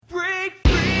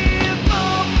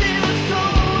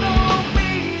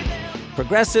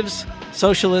progressives,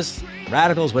 socialists,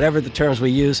 radicals, whatever the terms we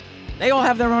use, they all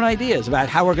have their own ideas about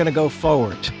how we're going to go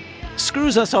forward.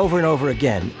 Screws us over and over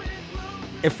again.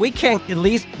 If we can't at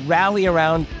least rally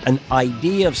around an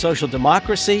idea of social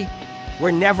democracy,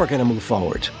 we're never going to move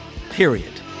forward,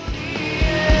 period.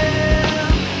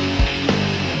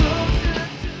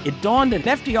 It dawned on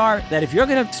FDR that if you're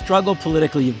going to struggle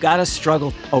politically, you've got to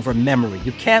struggle over memory.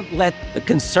 You can't let the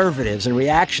conservatives and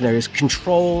reactionaries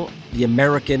control the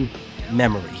American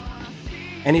memory.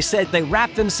 And he said they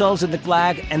wrap themselves in the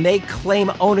flag and they claim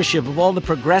ownership of all the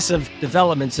progressive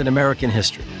developments in American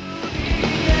history.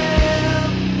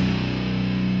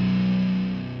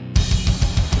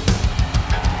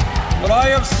 What I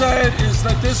have said is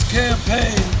that this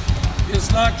campaign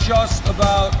is not just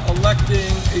about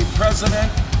electing a president.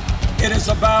 It is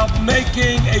about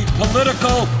making a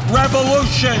political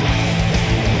revolution.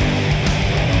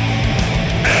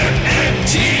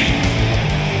 MMT.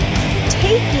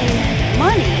 Taking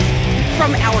money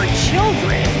from our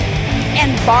children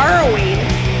and borrowing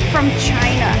from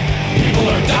China. People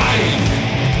are dying.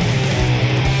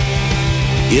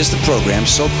 Is the program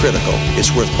so critical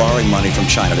it's worth borrowing money from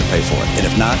China to pay for it? And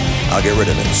if not, I'll get rid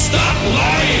of it. Stop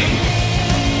lying!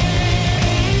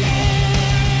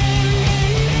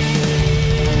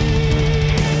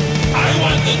 I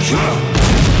want the truth!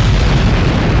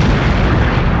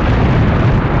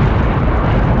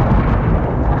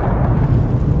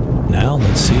 Now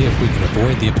let's see if we can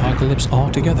avoid the apocalypse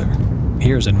altogether.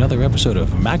 Here's another episode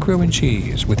of Macro and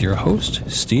Cheese with your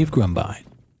host, Steve Grumbine.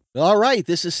 All right,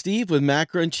 this is Steve with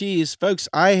Macro and Cheese. Folks,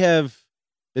 I have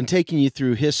been taking you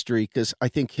through history because I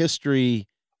think history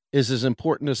is as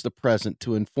important as the present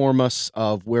to inform us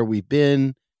of where we've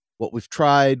been, what we've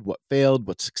tried, what failed,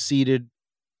 what succeeded,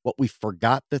 what we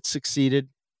forgot that succeeded,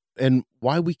 and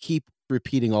why we keep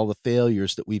repeating all the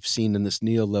failures that we've seen in this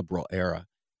neoliberal era.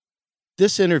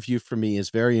 This interview for me is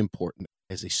very important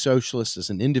as a socialist, as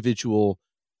an individual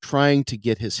trying to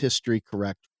get his history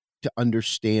correct, to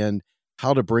understand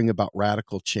how to bring about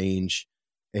radical change,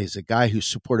 as a guy who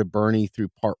supported Bernie through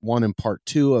part 1 and part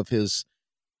 2 of his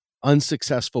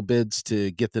unsuccessful bids to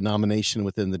get the nomination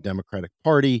within the Democratic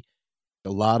Party.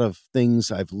 A lot of things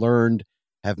I've learned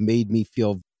have made me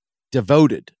feel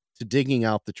devoted to digging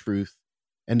out the truth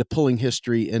and to pulling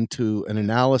history into an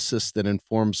analysis that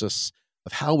informs us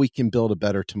of how we can build a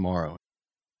better tomorrow.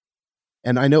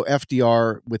 And I know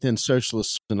FDR within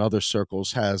socialists and other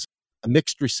circles has a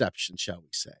mixed reception, shall we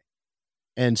say.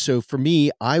 And so for me,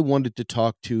 I wanted to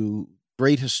talk to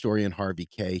great historian Harvey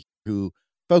Kaye, who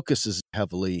focuses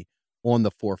heavily on the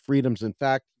Four Freedoms. In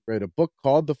fact, he wrote a book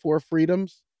called The Four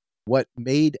Freedoms, What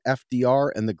Made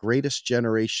FDR and the Greatest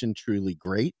Generation Truly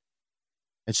Great.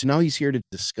 And so now he's here to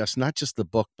discuss not just the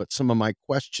book, but some of my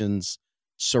questions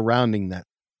surrounding that.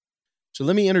 So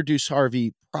let me introduce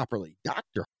Harvey properly.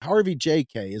 Dr. Harvey J.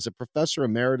 Kaye is a professor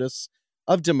emeritus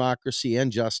of democracy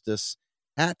and justice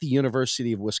at the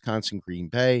University of Wisconsin-Green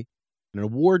Bay, an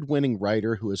award-winning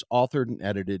writer who has authored and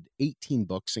edited 18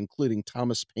 books, including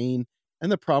Thomas Paine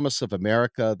and the Promise of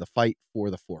America, The Fight for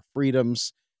the Four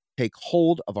Freedoms, Take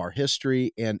Hold of Our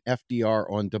History, and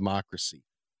FDR on Democracy.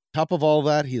 Top of all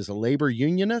that, he is a labor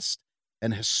unionist,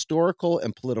 an historical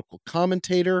and political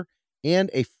commentator,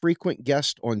 and a frequent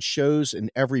guest on shows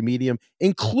in every medium,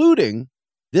 including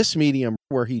this medium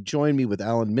where he joined me with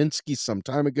Alan Minsky some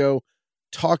time ago,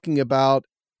 talking about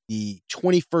the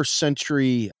 21st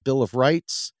century Bill of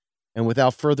Rights. And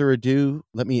without further ado,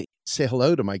 let me say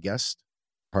hello to my guest,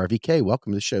 Harvey Kaye.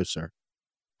 Welcome to the show, sir.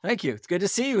 Thank you. It's good to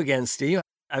see you again, Steve.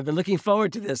 I've been looking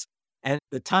forward to this. And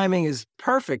the timing is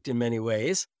perfect in many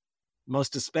ways,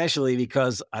 most especially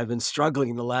because I've been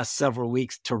struggling the last several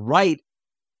weeks to write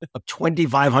a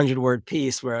 2,500-word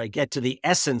piece where I get to the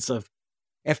essence of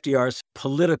FDR's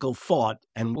political thought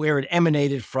and where it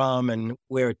emanated from and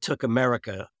where it took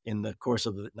America in the course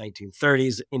of the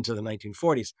 1930s into the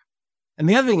 1940s. And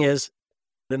the other thing is,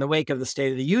 in the wake of the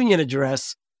State of the Union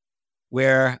address,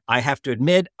 where I have to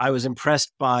admit I was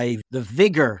impressed by the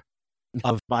vigor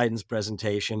of Biden's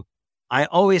presentation, I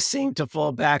always seem to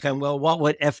fall back on, well, what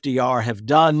would FDR have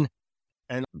done?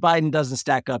 And Biden doesn't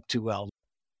stack up too well.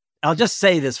 I'll just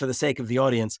say this for the sake of the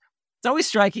audience. It's always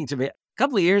striking to me. A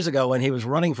couple of years ago when he was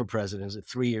running for president, was it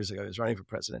 3 years ago, he was running for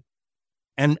president.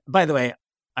 And by the way,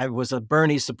 I was a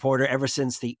Bernie supporter ever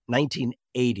since the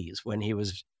 1980s when he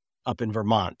was up in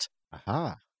Vermont.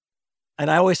 Aha.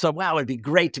 And I always thought, wow, it'd be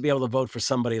great to be able to vote for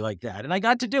somebody like that. And I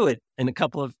got to do it in a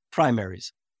couple of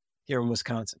primaries here in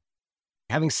Wisconsin.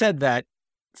 Having said that,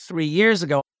 3 years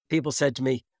ago, people said to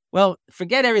me, well,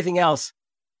 forget everything else.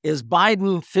 Is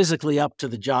Biden physically up to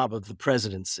the job of the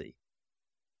presidency?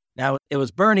 Now, it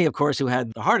was Bernie, of course, who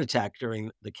had the heart attack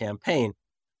during the campaign,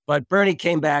 but Bernie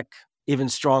came back even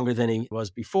stronger than he was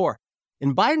before.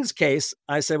 In Biden's case,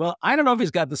 I say, well, I don't know if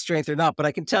he's got the strength or not, but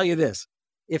I can tell you this.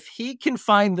 If he can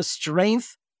find the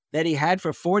strength that he had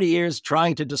for 40 years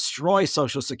trying to destroy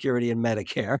Social Security and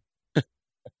Medicare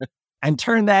and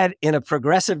turn that in a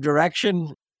progressive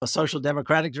direction, a social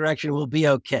democratic direction, will be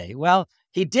okay. Well,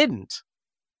 he didn't.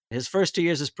 His first 2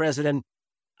 years as president,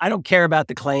 I don't care about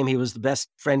the claim he was the best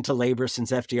friend to labor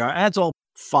since FDR. That's all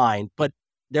fine, but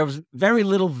there was very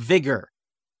little vigor.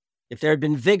 If there had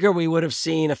been vigor, we would have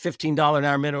seen a $15 an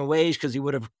hour minimum wage because he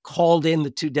would have called in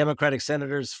the 2 Democratic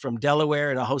senators from Delaware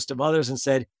and a host of others and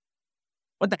said,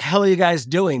 what the hell are you guys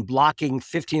doing, blocking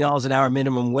 $15 an hour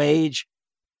minimum wage?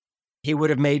 He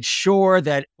would have made sure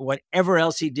that whatever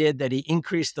else he did, that he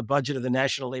increased the budget of the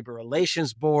National Labor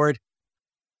Relations Board.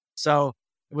 So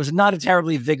it was not a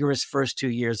terribly vigorous first 2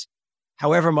 years,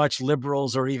 however much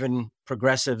liberals or even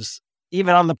progressives,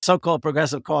 even on the so-called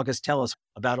progressive caucus, tell us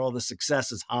about all the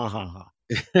successes. Ha, ha,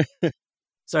 ha.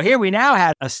 So here we now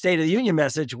had a State of the Union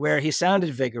message where he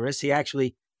sounded vigorous. He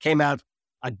actually came out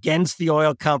against the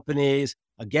oil companies,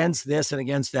 against this and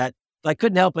against that. But I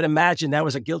couldn't help but imagine that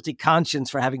was a guilty conscience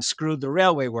for having screwed the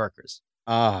railway workers.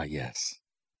 Ah, yes.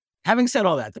 Having said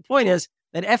all that, the point is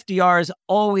that FDR is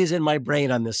always in my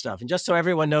brain on this stuff. And just so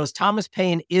everyone knows, Thomas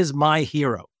Paine is my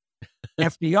hero.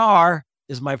 FDR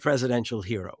is my presidential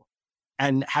hero.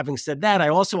 And having said that, I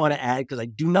also want to add, because I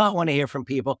do not want to hear from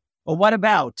people, well, what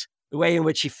about the way in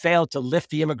which he failed to lift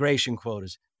the immigration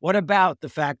quotas? What about the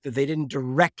fact that they didn't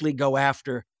directly go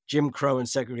after Jim Crow and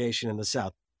segregation in the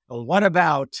South? And what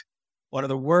about one of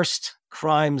the worst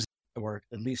crimes, or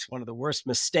at least one of the worst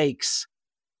mistakes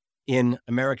in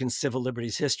American civil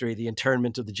liberties history, the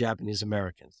internment of the Japanese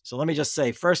Americans? So let me just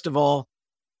say, first of all,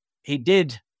 he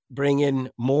did bring in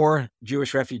more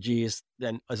Jewish refugees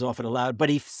than is often allowed, but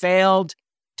he failed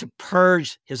to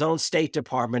purge his own State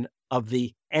Department of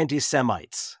the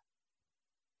anti-Semites.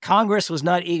 Congress was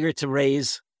not eager to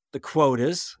raise the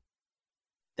quotas.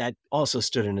 That also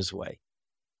stood in his way.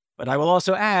 But I will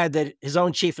also add that his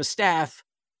own chief of staff,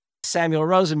 Samuel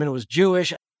Rosenman, was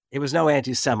Jewish. He was no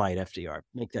anti-Semite, FDR.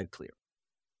 Make that clear.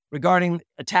 Regarding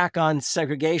attack on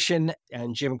segregation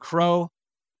and Jim Crow,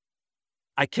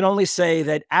 I can only say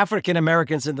that African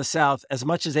Americans in the South, as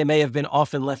much as they may have been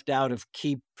often left out of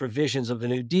key provisions of the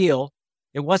New Deal,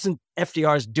 it wasn't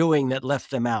FDR's doing that left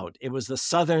them out. It was the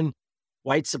Southern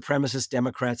white supremacist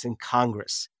Democrats in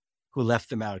Congress who left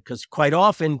them out. Because quite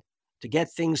often, to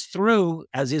get things through,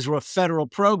 as these were federal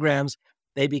programs,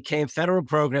 they became federal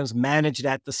programs managed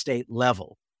at the state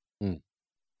level.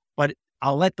 But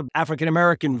I'll let the African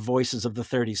American voices of the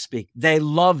 30s speak. They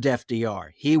loved FDR.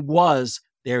 He was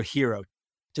their hero.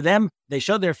 To them, they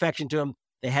showed their affection to him.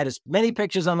 They had as many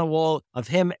pictures on the wall of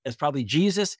him as probably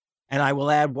Jesus, and I will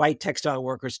add white textile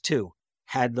workers too,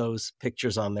 had those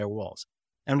pictures on their walls.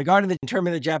 And regarding the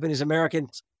internment of the Japanese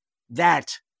Americans,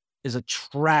 that is a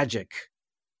tragic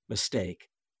mistake,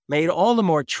 made all the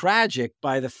more tragic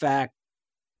by the fact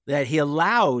that he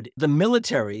allowed the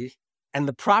military and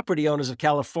the property owners of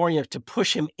California to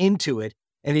push him into it,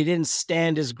 and he didn't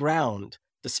stand his ground,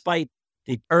 despite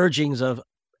the urgings of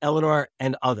Eleanor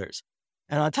and others.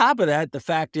 And on top of that, the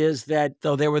fact is that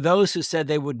though there were those who said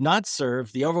they would not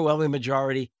serve, the overwhelming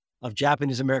majority of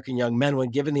Japanese American young men, when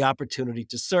given the opportunity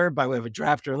to serve by way of a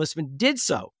draft or enlistment, did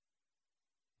so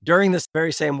during this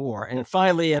very same war. And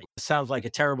finally, it sounds like a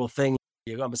terrible thing.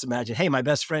 You almost imagine, hey, my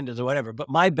best friend is or whatever. But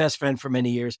my best friend for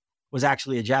many years was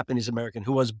actually a Japanese American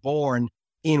who was born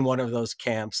in one of those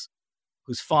camps,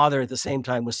 whose father at the same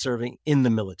time was serving in the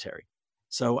military.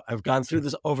 So I've gone through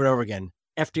this over and over again.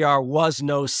 FDR was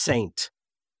no saint.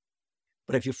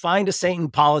 But if you find a saint in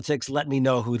politics, let me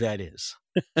know who that is.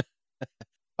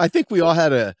 I think we all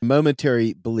had a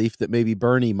momentary belief that maybe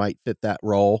Bernie might fit that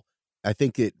role. I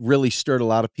think it really stirred a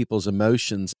lot of people's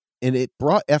emotions, and it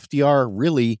brought FDR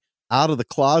really out of the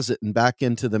closet and back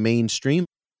into the mainstream.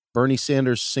 Bernie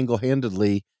Sanders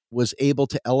single-handedly was able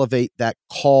to elevate that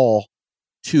call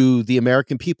to the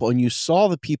American people, and you saw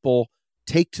the people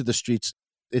take to the streets.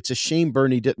 It's a shame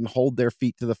Bernie didn't hold their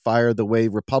feet to the fire the way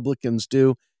Republicans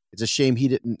do. It's a shame he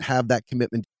didn't have that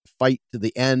commitment to fight to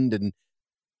the end. And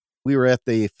we were at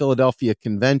the Philadelphia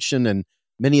convention, and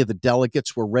many of the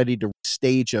delegates were ready to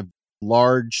stage a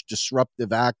large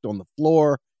disruptive act on the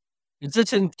floor. Is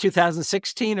this in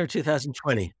 2016 or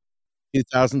 2020?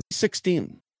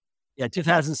 2016. Yeah,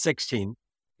 2016.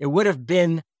 It would have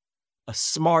been a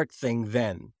smart thing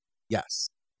then. Yes.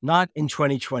 Not in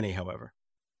 2020, however.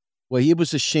 Well, it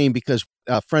was a shame because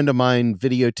a friend of mine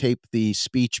videotaped the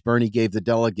speech Bernie gave the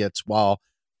delegates while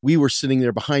we were sitting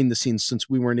there behind the scenes since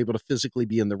we weren't able to physically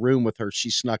be in the room with her. She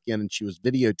snuck in and she was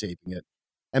videotaping it.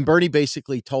 And Bernie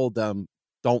basically told them,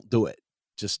 don't do it.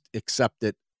 Just accept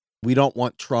it. We don't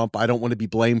want Trump. I don't want to be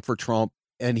blamed for Trump.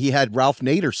 And he had Ralph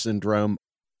Nader syndrome,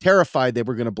 terrified they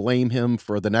were going to blame him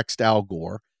for the next Al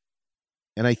Gore.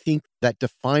 And I think that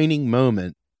defining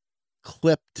moment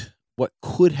clipped what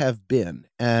could have been.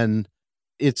 And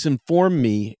it's informed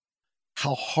me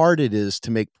how hard it is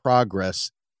to make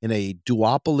progress in a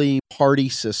duopoly party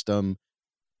system.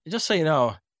 Just so you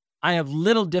know, I have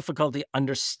little difficulty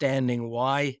understanding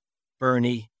why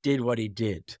Bernie did what he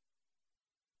did.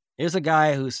 Here's a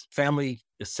guy whose family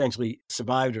essentially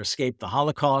survived or escaped the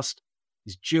Holocaust.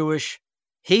 He's Jewish.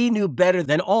 He knew better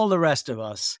than all the rest of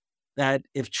us that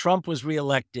if Trump was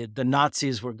reelected, the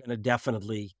Nazis were going to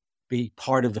definitely be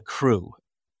part of the crew.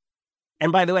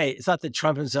 And by the way, it's not that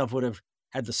Trump himself would have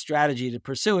had the strategy to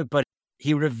pursue it, but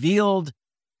he revealed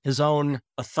his own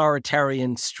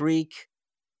authoritarian streak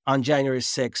on January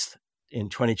 6th in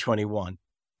 2021.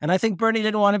 And I think Bernie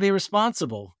didn't want to be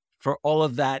responsible for all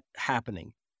of that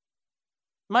happening.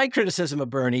 My criticism of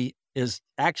Bernie is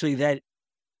actually that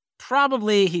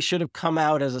probably he should have come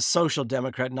out as a social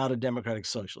democrat, not a democratic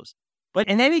socialist. But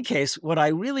in any case, what I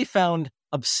really found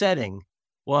upsetting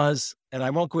was, and I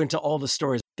won't go into all the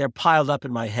stories, they're piled up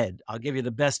in my head. I'll give you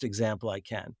the best example I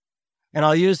can. And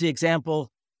I'll use the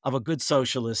example of a good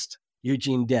socialist,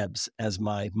 Eugene Debs, as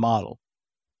my model.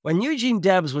 When Eugene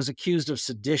Debs was accused of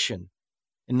sedition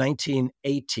in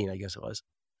 1918, I guess it was,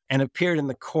 and appeared in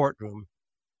the courtroom,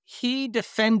 he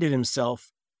defended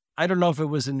himself. I don't know if it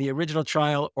was in the original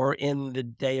trial or in the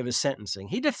day of his sentencing.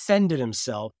 He defended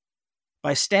himself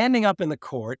by standing up in the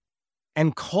court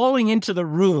and calling into the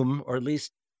room, or at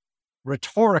least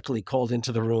rhetorically called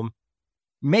into the room,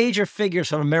 major figures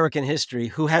from American history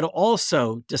who had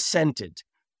also dissented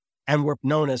and were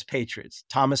known as patriots.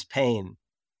 Thomas Paine.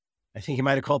 I think he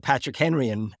might have called Patrick Henry,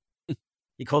 and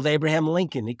he called Abraham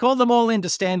Lincoln. He called them all in to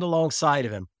stand alongside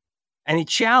of him. And he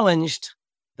challenged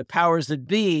the powers that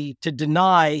be to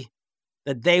deny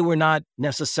that they were not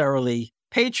necessarily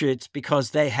patriots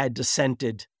because they had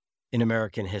dissented in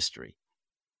American history.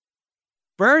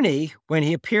 Bernie, when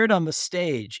he appeared on the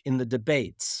stage in the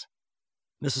debates,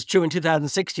 this was true in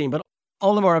 2016, but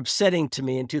all the more upsetting to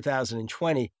me in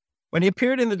 2020, when he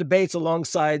appeared in the debates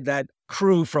alongside that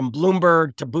crew from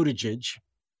Bloomberg to Buttigieg,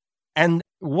 and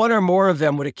one or more of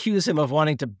them would accuse him of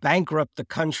wanting to bankrupt the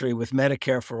country with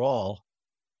Medicare for all,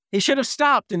 he should have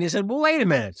stopped and he said, well, wait a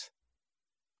minute.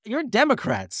 You're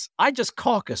Democrats. I just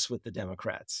caucus with the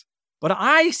Democrats. But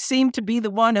I seem to be the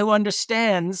one who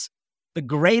understands the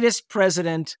greatest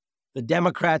president the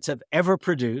Democrats have ever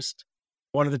produced,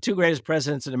 one of the two greatest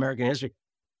presidents in American history.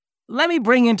 Let me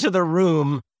bring into the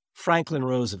room Franklin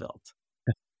Roosevelt.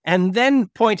 And then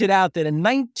pointed out that in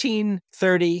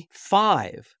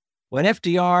 1935, when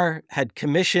FDR had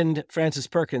commissioned Francis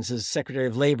Perkins as Secretary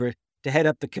of Labor to head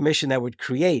up the commission that would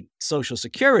create Social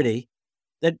Security,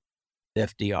 that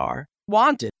FDR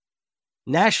wanted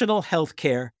national health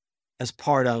care as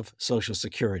part of Social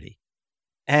Security.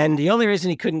 And the only reason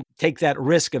he couldn't take that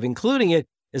risk of including it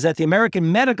is that the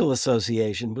American Medical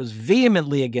Association was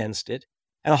vehemently against it,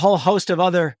 and a whole host of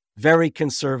other very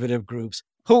conservative groups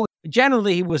who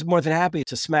generally he was more than happy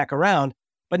to smack around.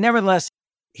 But nevertheless,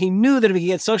 he knew that if he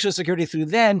could get Social Security through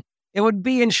then, it would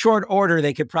be in short order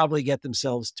they could probably get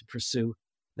themselves to pursue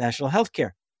national health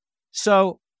care.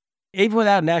 So even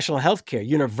without national health care,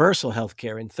 universal health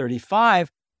care in 1935,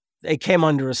 they came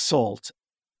under assault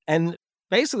and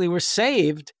basically were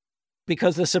saved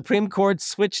because the Supreme Court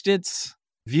switched its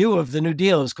view of the New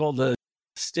Deal. It was called the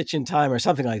stitch in time or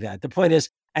something like that. The point is,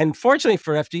 and fortunately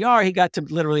for FDR, he got to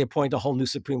literally appoint a whole new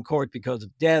Supreme Court because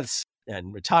of deaths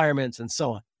and retirements and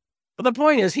so on. But the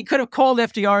point is, he could have called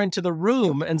FDR into the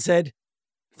room and said,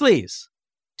 please,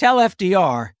 tell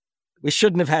FDR we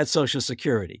shouldn't have had Social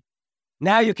Security.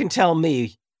 Now you can tell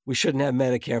me we shouldn't have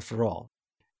Medicare for all.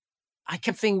 I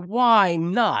kept thinking, why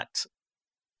not?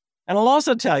 And I'll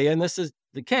also tell you, and this is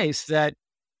the case, that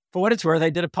for what it's worth, I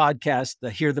did a podcast, the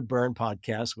Hear the Burn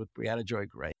podcast with Brianna Joy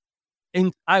Gray.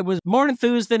 And I was more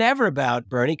enthused than ever about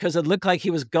Bernie because it looked like he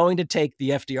was going to take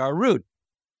the FDR route.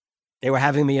 They were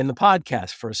having me in the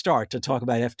podcast for a start to talk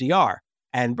about FDR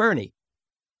and Bernie.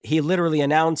 He literally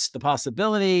announced the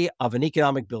possibility of an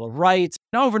economic bill of rights.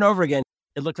 And over again,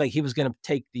 it looked like he was going to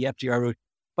take the FDR route.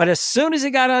 But as soon as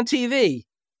he got on TV,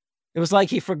 it was like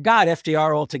he forgot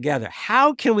FDR altogether.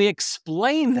 How can we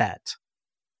explain that?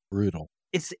 Brutal.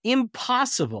 It's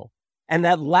impossible. And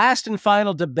that last and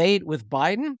final debate with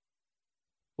Biden,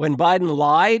 when Biden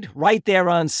lied right there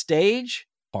on stage,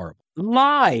 horrible.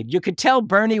 Lied. You could tell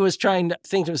Bernie was trying to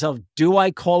think to himself, do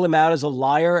I call him out as a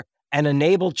liar and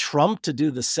enable Trump to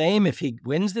do the same if he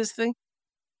wins this thing?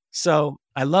 So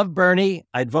I love Bernie.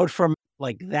 I'd vote for him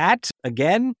like that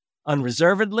again,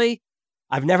 unreservedly.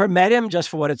 I've never met him, just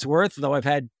for what it's worth, though I've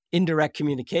had indirect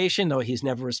communication, though he's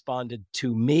never responded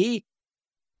to me.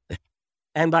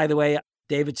 And by the way,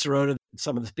 David Sirota,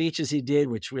 some of the speeches he did,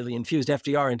 which really infused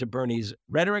FDR into Bernie's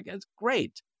rhetoric, it's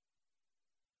great.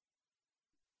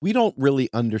 We don't really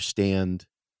understand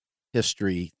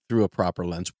history through a proper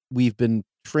lens. We've been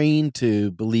trained to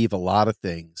believe a lot of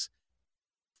things,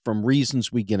 from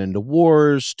reasons we get into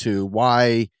wars to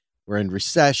why we're in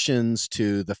recessions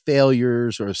to the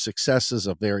failures or successes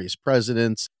of various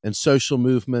presidents and social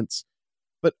movements.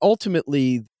 But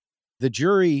ultimately, the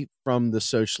jury from the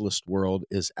socialist world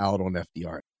is out on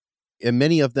FDR. And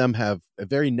many of them have a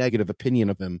very negative opinion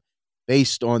of him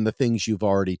based on the things you've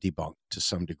already debunked to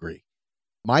some degree.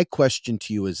 My question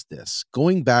to you is this: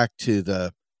 going back to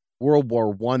the World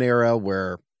War I era,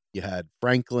 where you had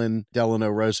Franklin Delano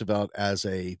Roosevelt as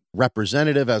a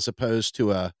representative as opposed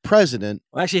to a president.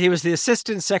 Well, actually, he was the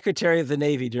Assistant Secretary of the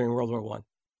Navy during World War I.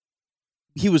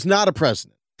 He was not a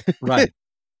president. Right.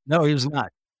 No, he was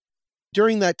not.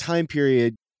 During that time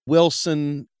period,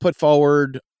 Wilson put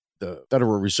forward the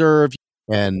Federal Reserve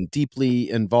and deeply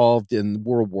involved in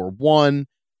World War I.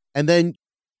 And then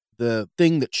the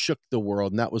thing that shook the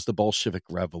world, and that was the Bolshevik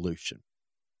Revolution.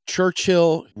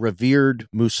 Churchill revered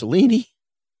Mussolini,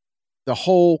 the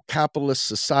whole capitalist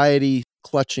society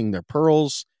clutching their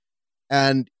pearls.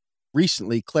 And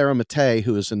recently, Clara Mattei,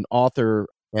 who is an author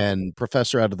and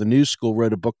professor out of the New School,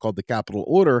 wrote a book called The Capital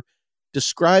Order,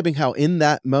 describing how in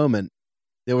that moment,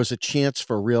 there was a chance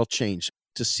for real change,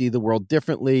 to see the world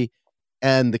differently.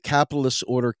 And the capitalist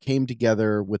order came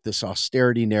together with this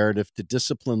austerity narrative to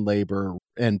discipline labor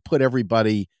and put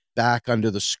everybody back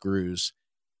under the screws.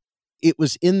 It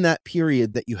was in that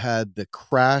period that you had the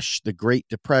crash, the Great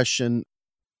Depression.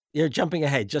 You're jumping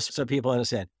ahead, just so people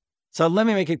understand. So let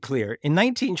me make it clear. In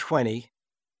 1920,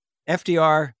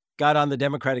 FDR got on the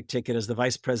Democratic ticket as the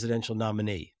vice presidential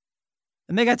nominee.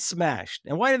 And they got smashed.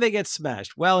 And why did they get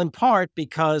smashed? Well, in part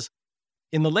because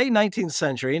in the late 19th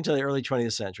century into the early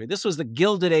 20th century, this was the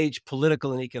Gilded Age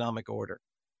political and economic order.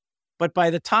 But by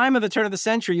the time of the turn of the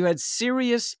century, you had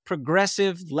serious,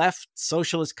 progressive, left,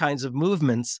 socialist kinds of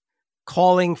movements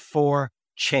calling for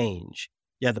change.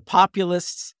 You had the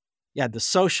populists, you had the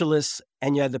socialists,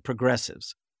 and you had the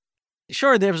progressives.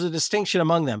 Sure, there was a distinction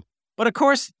among them. But of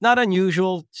course, not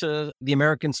unusual to the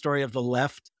American story of the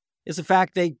left is the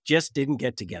fact they just didn't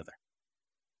get together.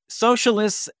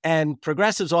 Socialists and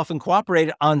progressives often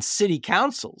cooperated on city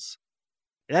councils.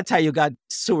 That's how you got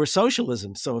sewer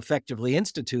socialism so effectively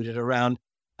instituted around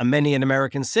many an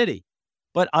American city.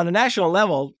 But on a national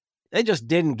level, they just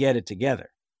didn't get it together,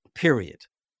 period.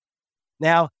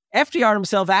 Now, FDR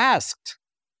himself asked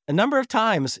a number of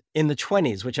times in the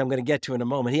 20s, which I'm going to get to in a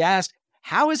moment, he asked,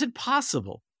 how is it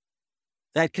possible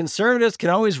that conservatives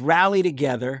can always rally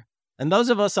together, and those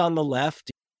of us on the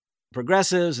left,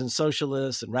 progressives and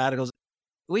socialists and radicals,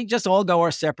 we just all go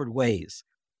our separate ways?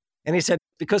 And he said,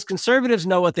 because conservatives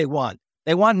know what they want.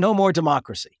 They want no more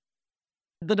democracy.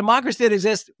 The democracy that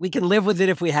exists, we can live with it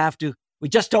if we have to. We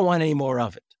just don't want any more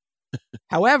of it.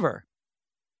 However,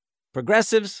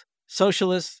 progressives,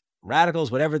 socialists,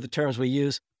 radicals, whatever the terms we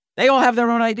use, they all have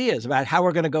their own ideas about how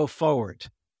we're going to go forward.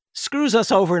 Screws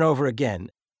us over and over again.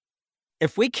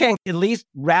 If we can't at least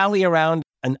rally around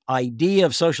an idea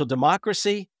of social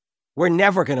democracy, we're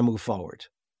never going to move forward,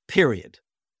 period.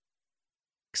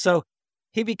 So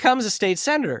he becomes a state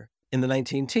senator in the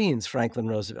 19-teens, Franklin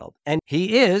Roosevelt, and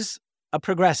he is a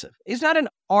progressive. He's not an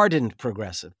ardent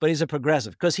progressive, but he's a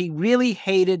progressive because he really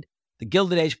hated the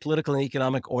Gilded Age political and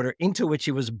economic order into which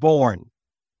he was born.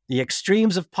 The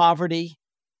extremes of poverty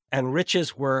and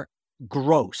riches were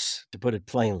gross, to put it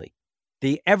plainly.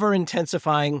 The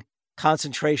ever-intensifying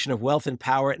concentration of wealth and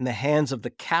power in the hands of the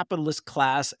capitalist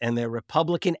class and their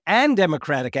Republican and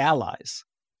Democratic allies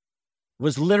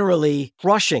was literally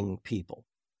crushing people.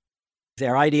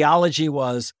 Their ideology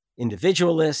was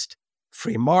individualist,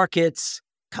 free markets,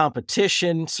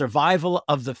 competition, survival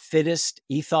of the fittest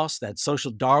ethos, that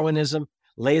social Darwinism,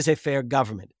 laissez-faire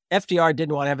government. FDR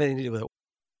didn't want to have anything to do with it.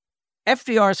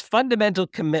 FDR's fundamental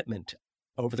commitment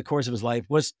over the course of his life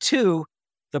was to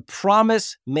the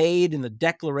promise made in the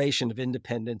Declaration of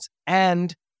Independence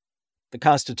and the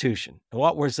Constitution. And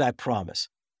what was that promise?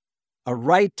 A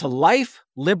right to life,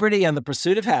 liberty, and the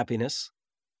pursuit of happiness,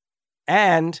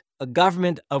 and a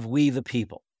government of we the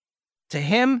people. To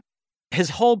him,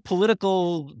 his whole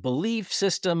political belief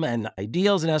system and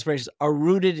ideals and aspirations are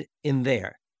rooted in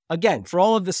there. Again, for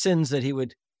all of the sins that he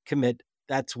would commit,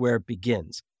 that's where it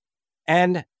begins.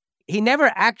 And he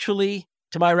never actually,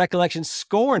 to my recollection,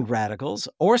 scorned radicals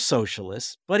or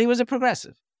socialists, but he was a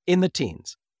progressive in the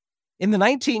teens. In the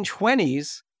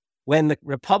 1920s, when the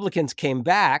Republicans came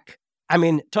back, I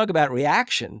mean, talk about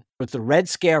reaction with the Red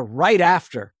Scare right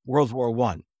after World War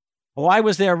I. Why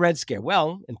was there a Red Scare?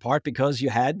 Well, in part because you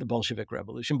had the Bolshevik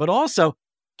Revolution, but also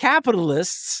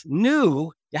capitalists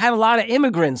knew you had a lot of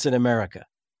immigrants in America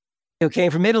who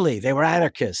came from Italy. They were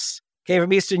anarchists. Came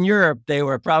from Eastern Europe. They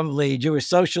were probably Jewish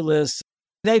socialists.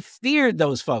 They feared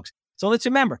those folks. So let's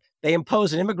remember, they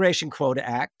imposed an Immigration Quota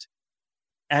Act,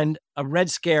 and a Red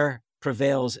Scare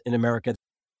prevails in America.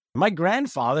 My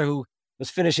grandfather, who was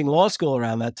finishing law school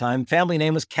around that time, family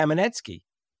name was Kamenetsky.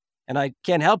 And I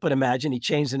can't help but imagine he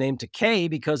changed the name to K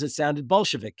because it sounded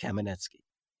Bolshevik, Kamenetsky.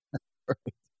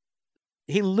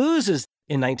 He loses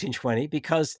in 1920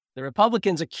 because the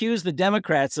Republicans accuse the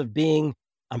Democrats of being,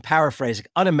 I'm paraphrasing,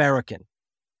 un-American.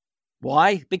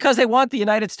 Why? Because they want the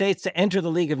United States to enter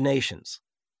the League of Nations.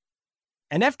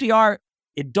 And FDR,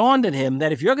 it dawned on him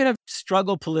that if you're going to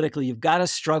struggle politically, you've got to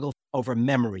struggle over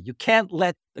memory. You can't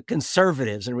let the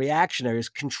conservatives and reactionaries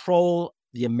control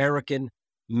the American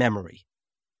memory.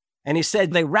 And he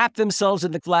said they wrap themselves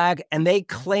in the flag and they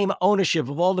claim ownership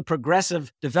of all the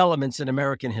progressive developments in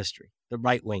American history. The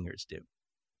right-wingers do.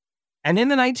 And in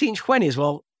the 1920s,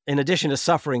 well, in addition to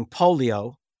suffering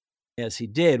polio, as he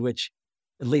did, which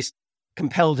at least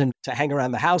compelled him to hang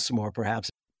around the house more, perhaps,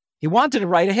 he wanted to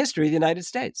write a history of the United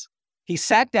States. He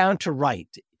sat down to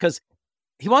write because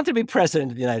he wanted to be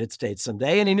president of the United States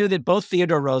someday, and he knew that both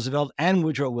Theodore Roosevelt and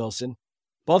Woodrow Wilson,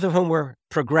 both of whom were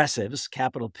progressives,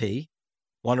 capital P,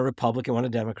 one a Republican, one a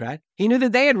Democrat, he knew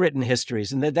that they had written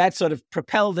histories and that sort of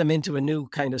propelled them into a new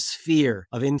kind of sphere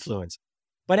of influence.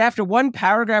 But after one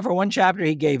paragraph or one chapter,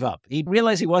 he gave up. He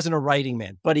realized he wasn't a writing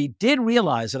man, but he did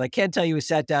realize, and I can't tell you he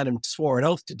sat down and swore an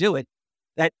oath to do it,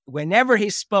 that whenever he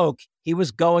spoke, he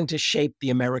was going to shape the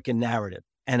American narrative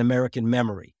and American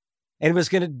memory. And he was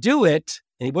going to do it,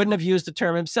 and he wouldn't have used the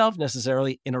term himself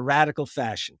necessarily, in a radical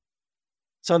fashion.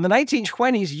 So in the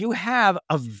 1920s, you have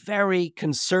a very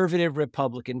conservative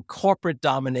Republican,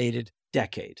 corporate-dominated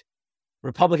decade.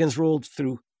 Republicans ruled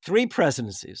through 3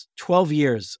 presidencies, 12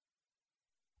 years.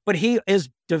 But he is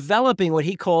developing what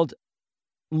he called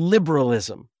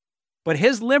liberalism. But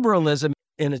his liberalism,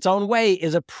 in its own way,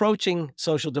 is approaching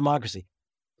social democracy.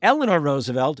 Eleanor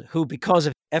Roosevelt, who because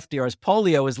of FDR's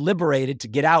polio is liberated to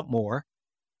get out more,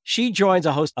 she joins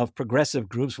a host of progressive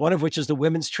groups, one of which is the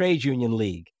Women's Trade Union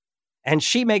League. And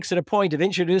she makes it a point of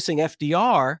introducing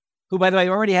FDR, who, by the way,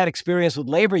 already had experience with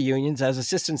labor unions as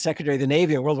Assistant Secretary of the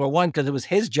Navy in World War I, because it was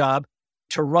his job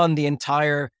to run the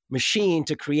entire machine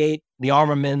to create the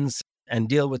armaments and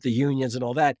deal with the unions and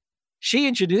all that. She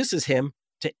introduces him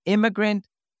to immigrant,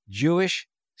 Jewish,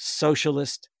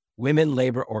 socialist, women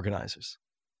labor organizers.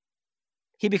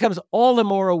 He becomes all the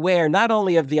more aware not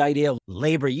only of the idea of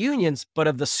labor unions, but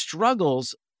of the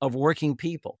struggles of working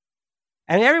people.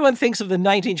 And everyone thinks of the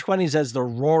 1920s as the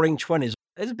roaring 20s.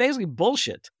 It's basically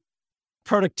bullshit.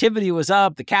 Productivity was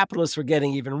up, the capitalists were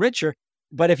getting even richer.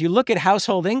 But if you look at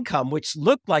household income, which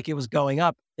looked like it was going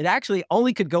up, it actually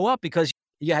only could go up because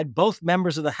you had both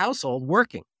members of the household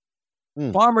working.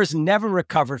 Farmers never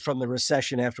recovered from the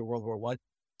recession after World War I.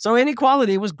 So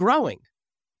inequality was growing.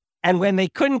 And when they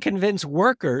couldn't convince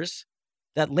workers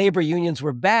that labor unions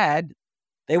were bad,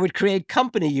 they would create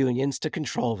company unions to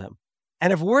control them.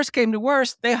 And if worse came to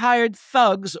worse, they hired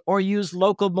thugs or used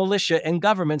local militia and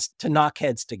governments to knock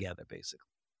heads together, basically.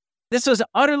 This was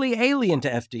utterly alien to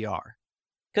FDR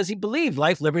because he believed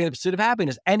life, liberty, and the pursuit of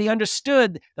happiness. And he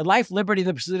understood that life, liberty, and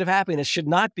the pursuit of happiness should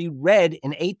not be read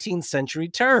in 18th century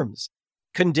terms.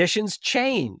 Conditions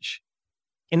change.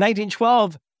 In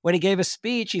 1912, when he gave a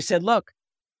speech, he said, look,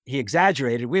 he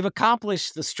exaggerated, we've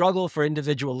accomplished the struggle for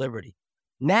individual liberty.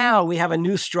 Now we have a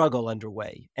new struggle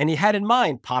underway. And he had in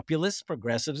mind populists,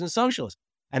 progressives, and socialists.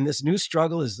 And this new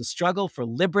struggle is the struggle for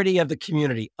liberty of the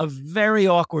community, a very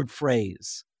awkward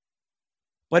phrase.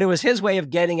 But it was his way of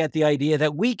getting at the idea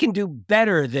that we can do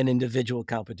better than individual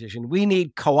competition. We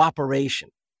need cooperation,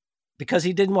 because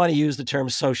he didn't want to use the term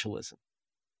socialism.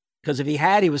 Because if he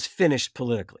had, he was finished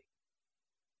politically.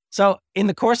 So in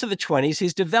the course of the 20s,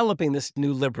 he's developing this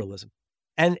new liberalism.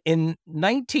 And in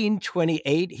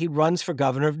 1928, he runs for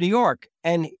governor of New York.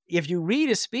 And if you read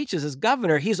his speeches as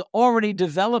governor, he's already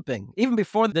developing, even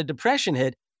before the Depression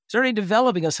hit, he's already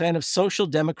developing a kind of social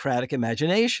democratic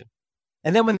imagination.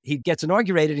 And then when he gets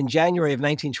inaugurated in January of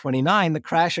 1929, the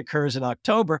crash occurs in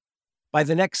October. By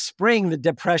the next spring, the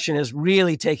Depression is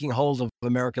really taking hold of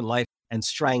American life. and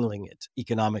strangling it,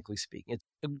 economically speaking. It's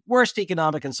the worst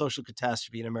economic and social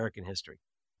catastrophe in American history.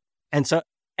 And so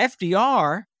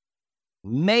FDR,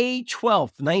 May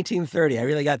 12th, 1930, I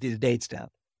really got these dates down.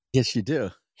 Yes, you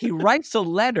do. He writes a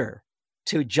letter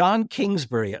to John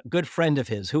Kingsbury, a good friend of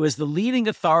his, who is the leading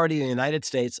authority in the United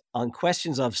States on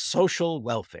questions of social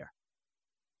welfare.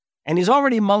 And he's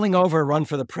already mulling over a run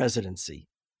for the presidency.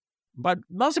 But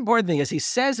most important thing is he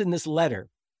says in this letter,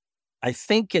 I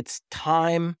think it's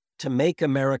time to make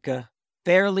America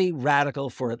fairly radical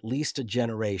for at least a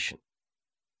generation.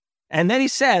 And then he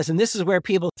says, and this is where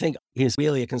people think he's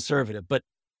really a conservative, but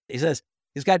he says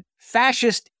he's got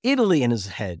fascist Italy in his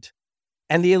head.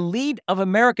 And the elite of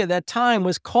America at that time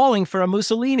was calling for a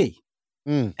Mussolini.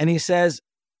 And he says,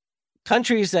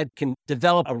 countries that can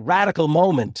develop a radical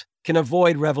moment can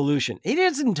avoid revolution. He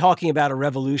isn't talking about a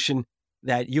revolution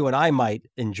that you and I might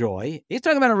enjoy. He's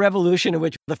talking about a revolution in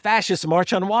which the fascists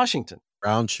march on Washington.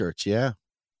 Brown shirts, yeah.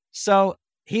 So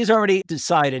he's already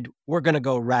decided we're going to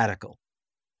go radical.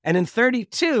 And in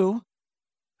 1932,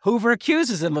 Hoover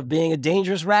accuses him of being a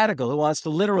dangerous radical who wants to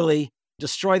literally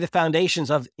destroy the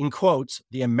foundations of, in quotes,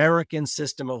 the American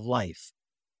system of life.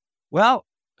 Well,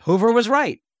 Hoover was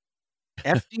right.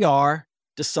 FDR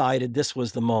decided this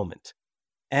was the moment.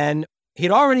 And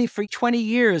he'd already, for 20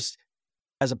 years,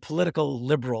 as a political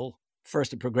liberal,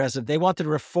 first a progressive, they wanted to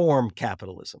reform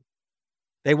capitalism.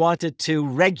 They wanted to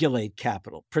regulate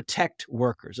capital, protect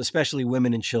workers, especially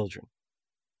women and children.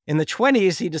 In the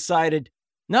 1920s, he decided,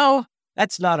 no,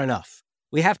 that's not enough.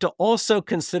 We have to also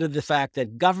consider the fact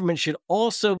that government should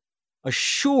also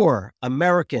assure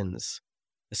Americans,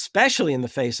 especially in the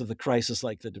face of the crisis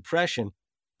like the Depression,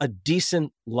 a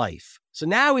decent life. So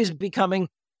now he's becoming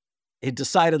a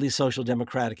decidedly social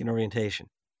democratic in orientation.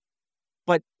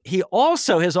 But he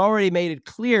also has already made it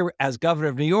clear as governor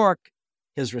of New York,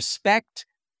 his respect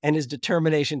and his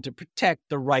determination to protect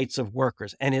the rights of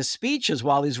workers. And his speeches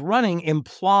while he's running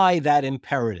imply that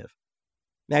imperative.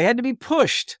 Now, he had to be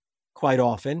pushed quite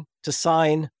often to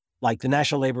sign like the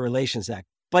National Labor Relations Act,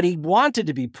 but he wanted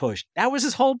to be pushed. That was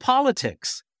his whole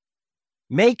politics.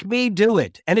 Make me do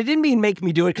it. And it didn't mean make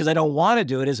me do it because I don't want to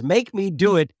do it. It's make me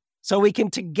do it so we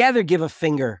can together give a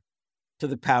finger to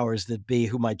the powers that be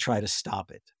who might try to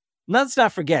stop it. Let's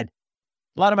not forget,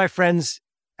 a lot of my friends,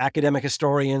 academic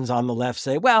historians on the left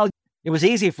say, well, it was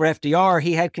easy for FDR.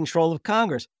 He had control of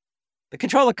Congress. The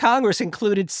control of Congress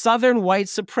included Southern white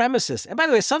supremacists. And by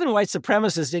the way, Southern white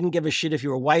supremacists didn't give a shit if you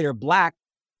were white or black,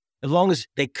 as long as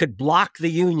they could block the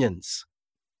unions.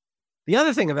 The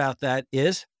other thing about that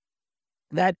is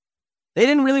that they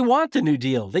didn't really want the New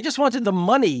Deal. They just wanted the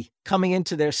money coming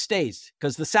into their states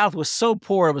because the South was so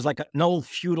poor, it was like an old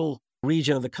feudal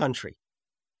region of the country.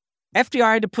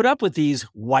 FDR had to put up with these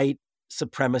white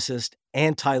supremacist,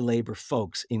 anti-labor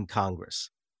folks in Congress.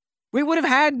 We would have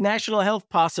had national health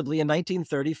possibly in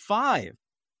 1935.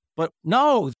 But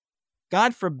no,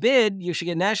 God forbid you should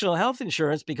get national health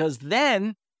insurance because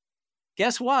then,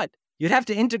 guess what? You'd have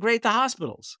to integrate the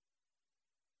hospitals.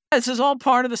 This is all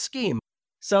part of the scheme.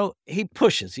 So he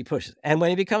pushes. And when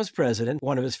he becomes president,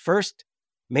 one of his first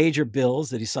major bills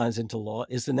that he signs into law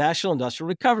is the National Industrial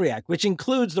Recovery Act, which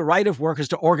includes the right of workers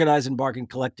to organize and bargain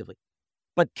collectively.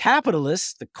 But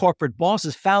capitalists, the corporate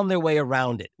bosses, found their way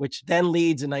around it, which then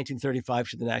leads in 1935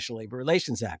 to the National Labor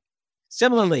Relations Act.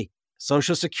 Similarly,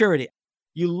 Social Security.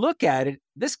 You look at it,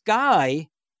 this guy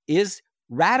is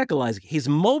radicalizing. He's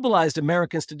mobilized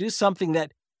Americans to do something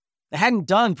that they hadn't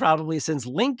done probably since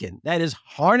Lincoln. That is,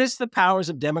 harness the powers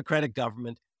of democratic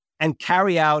government and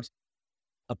carry out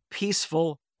a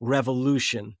peaceful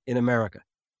revolution in America.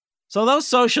 So those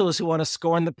socialists who want to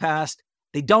scorn the past,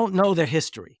 they don't know their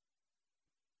history.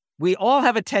 We all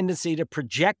have a tendency to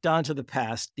project onto the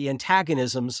past the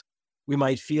antagonisms we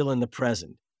might feel in the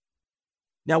present.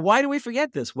 Now, why do we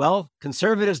forget this? Well,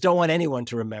 conservatives don't want anyone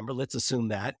to remember. Let's assume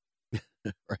that.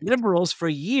 Right. Liberals for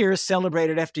years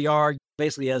celebrated FDR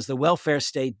basically as the welfare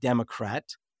state Democrat.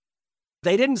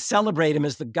 They didn't celebrate him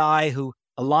as the guy who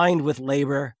aligned with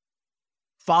labor,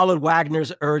 followed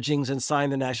Wagner's urgings, and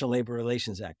signed the National Labor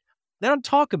Relations Act. They don't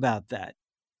talk about that.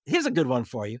 Here's a good one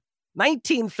for you.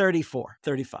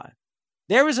 1934-35.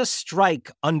 There is a strike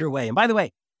underway. And by the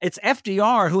way, it's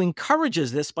FDR who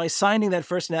encourages this by signing that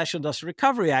first National Industrial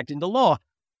Recovery Act into law.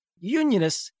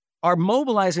 Unionists are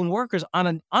mobilizing workers on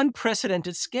an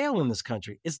unprecedented scale in this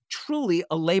country. It's truly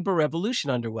a labor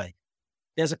revolution underway.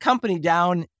 There's a company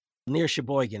down near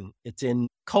Sheboygan. It's in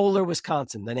Kohler,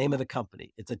 Wisconsin, the name of the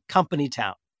company. It's a company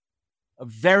town. A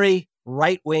very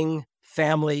right-wing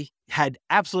family had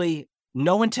absolutely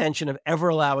no intention of ever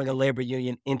allowing a labor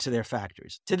union into their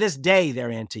factories. To this day,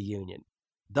 they're anti-union.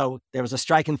 though there was a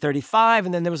strike in 35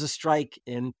 and then there was a strike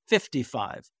in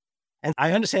 55. And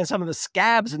I understand some of the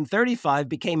scabs in 35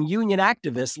 became union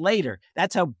activists later.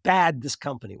 That's how bad this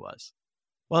company was.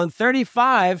 Well, in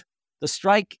 35, the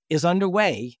strike is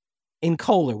underway in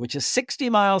Kohler, which is 60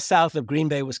 miles south of Green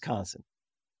Bay, Wisconsin.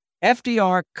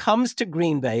 FDR comes to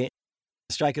Green Bay,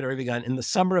 the strike had already begun, in the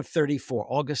summer of 34,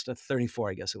 August of 34,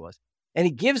 I guess it was. And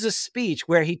he gives a speech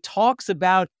where he talks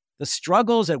about the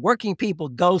struggles that working people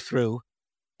go through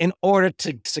in order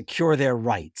to secure their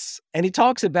rights. And he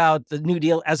talks about the New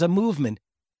Deal as a movement.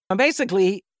 And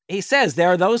basically, he says there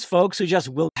are those folks who just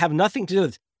will have nothing to do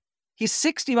with it. He's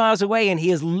 60 miles away and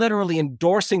he is literally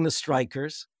endorsing the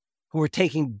strikers who are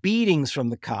taking beatings from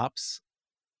the cops,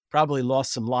 probably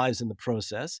lost some lives in the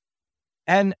process.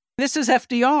 And this is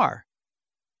FDR.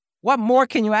 What more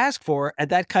can you ask for at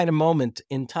that kind of moment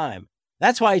in time?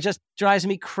 That's why it just drives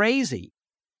me crazy.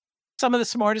 Some of the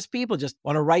smartest people just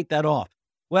want to write that off.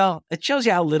 Well, it shows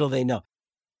you how little they know.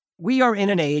 We are in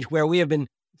an age where we have been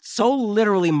so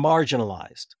literally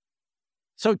marginalized,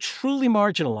 so truly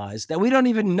marginalized that we don't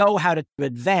even know how to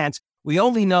advance. We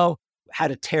only know how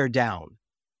to tear down.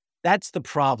 That's the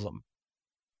problem.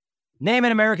 Name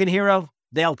an American hero,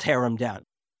 they'll tear him down.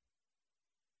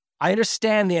 I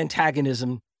understand the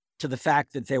antagonism to the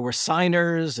fact that there were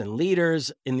signers and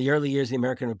leaders in the early years of the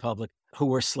American Republic who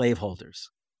were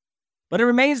slaveholders. But it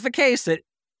remains the case that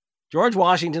George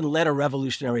Washington led a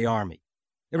revolutionary army.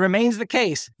 It remains the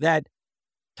case that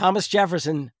Thomas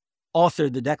Jefferson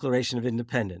authored the Declaration of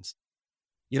Independence.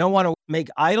 You don't want to make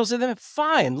idols of them?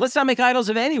 Fine, let's not make idols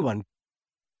of anyone.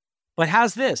 But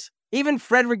how's this? Even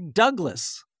Frederick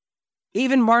Douglass,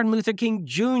 even Martin Luther King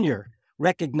Jr.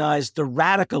 recognized the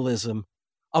radicalism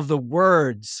of the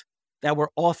words that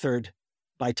were authored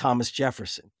by Thomas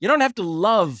Jefferson. You don't have to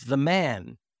love the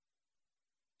man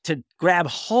to grab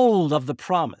hold of the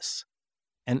promise.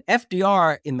 And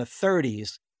FDR in the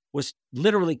 30s was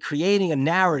literally creating a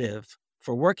narrative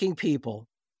for working people,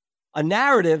 a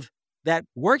narrative that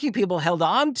working people held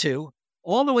on to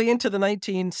all the way into the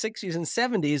 1960s and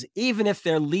 70s, even if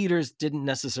their leaders didn't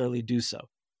necessarily do so.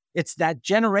 It's that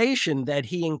generation that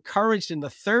he encouraged in the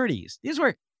 30s. These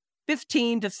were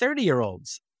 15 to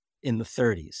 30-year-olds in the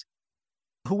 30s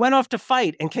who went off to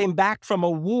fight and came back from a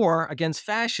war against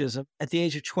fascism at the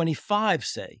age of 25,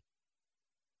 say.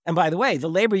 And by the way, the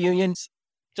labor unions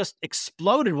just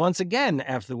exploded once again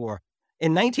after the war.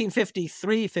 In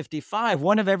 1953-55,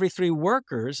 one of every three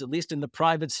workers, at least in the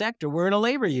private sector, were in a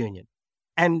labor union.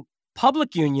 And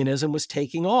public unionism was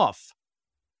taking off.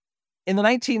 In the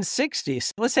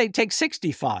 1960s, let's say take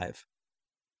 65.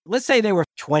 Let's say they were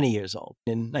 20 years old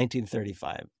in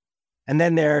 1935. And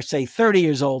then they're, say, 30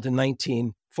 years old in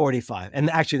 1945. And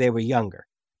actually, they were younger.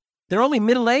 They're only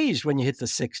middle-aged when you hit the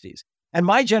 60s. And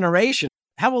my generation,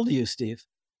 how old are you, Steve?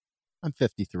 I'm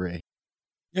 53.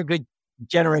 You're a good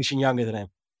generation younger than I am.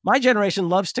 My generation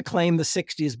loves to claim the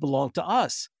 60s belonged to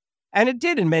us. And it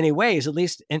did in many ways, at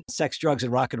least in sex, drugs,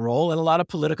 and rock and roll, and a lot of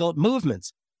political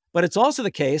movements. But it's also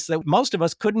the case that most of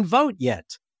us couldn't vote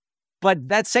yet. But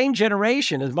that same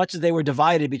generation, as much as they were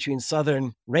divided between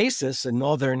Southern racists and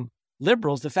Northern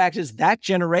liberals, the fact is that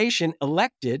generation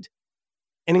elected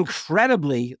an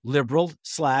incredibly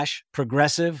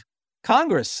liberal/progressive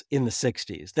Congress in the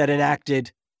 60s that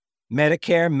enacted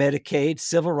Medicare, Medicaid,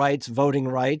 civil rights, voting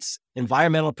rights,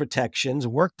 environmental protections,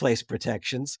 workplace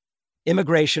protections,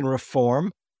 immigration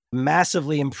reform,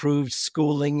 massively improved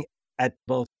schooling at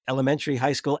both elementary,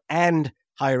 high school, and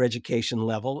higher education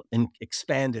level, and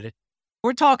expanded it.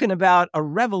 We're talking about a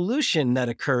revolution that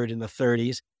occurred in the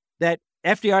 30s that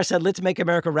FDR said, let's make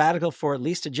America radical for at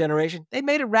least a generation. They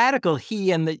made it radical, he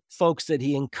and the folks that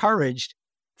he encouraged,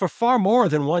 for far more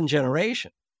than one generation.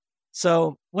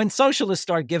 So when socialists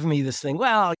start giving me this thing,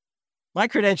 well, my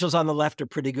credentials on the left are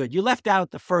pretty good. You left out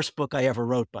the first book I ever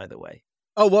wrote, by the way.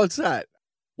 Oh, what's that?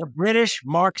 The British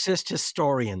Marxist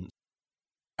Historian.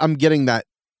 I'm getting that.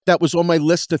 That was on my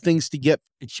list of things to get.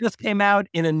 It just came out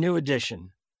in a new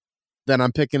edition. Then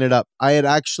I'm picking it up. I had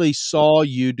actually saw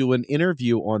you do an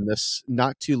interview on this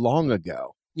not too long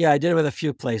ago. Yeah, I did it with a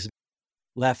few places.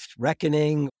 Left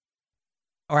Reckoning,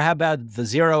 or how about The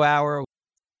 0 Hour?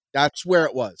 That's where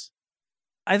it was.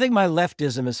 I think my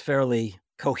leftism is fairly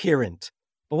coherent.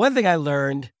 But one thing I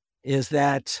learned is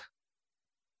that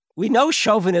we know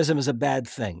chauvinism is a bad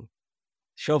thing.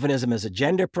 Chauvinism as a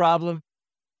gender problem,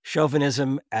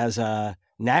 chauvinism as a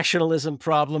nationalism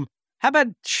problem. How about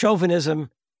chauvinism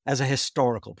as a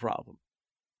historical problem?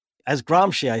 As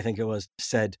Gramsci, I think it was,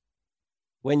 said,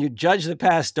 when you judge the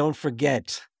past, don't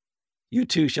forget, you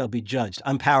too shall be judged.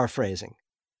 I'm paraphrasing.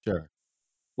 Sure.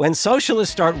 When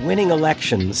socialists start winning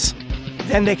elections,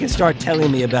 then they can start telling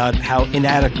me about how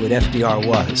inadequate FDR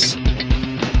was.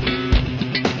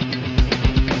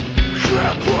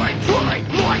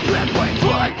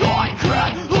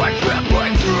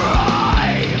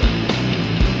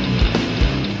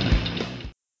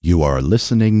 You are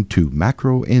listening to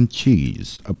Macro and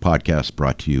Cheese, a podcast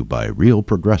brought to you by Real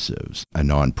Progressives, a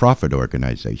nonprofit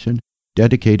organization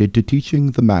dedicated to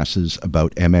teaching the masses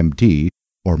about MMT,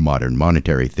 or modern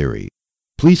monetary theory.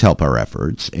 Please help our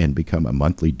efforts and become a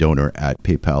monthly donor at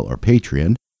PayPal or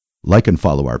Patreon. Like and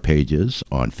follow our pages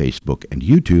on Facebook and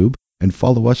YouTube, and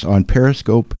follow us on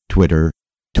Periscope, Twitter,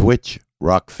 Twitch,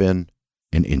 Rockfin,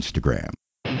 and Instagram.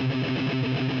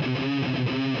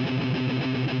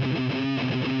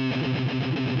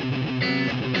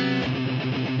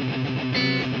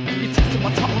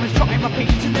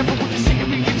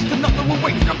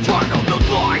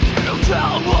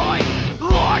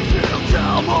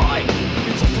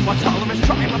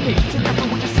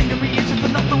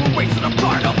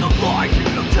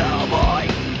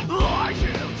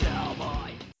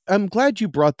 I'm glad you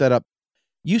brought that up.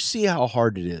 You see how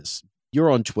hard it is.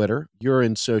 You're on Twitter, you're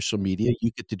in social media,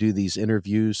 you get to do these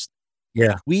interviews.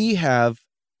 Yeah. We have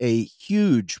a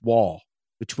huge wall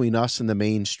between us and the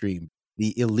mainstream,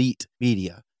 the elite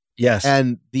media. Yes.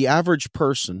 And the average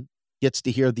person gets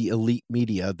to hear the elite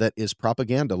media that is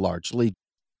propaganda largely.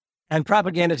 And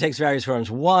propaganda takes various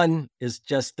forms. One is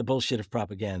just the bullshit of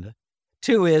propaganda.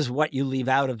 Two is what you leave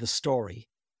out of the story.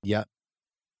 Yeah.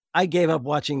 I gave up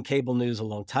watching cable news a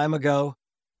long time ago.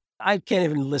 I can't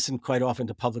even listen quite often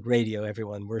to public radio.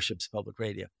 Everyone worships public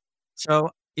radio. So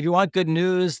if you want good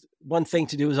news, one thing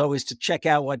to do is always to check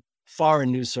out what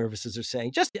foreign news services are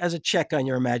saying, just as a check on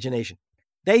your imagination.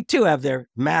 They too have their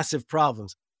massive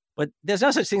problems, but there's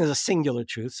no such thing as a singular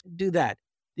truth. So do that.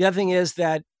 The other thing is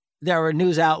that there are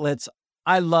news outlets.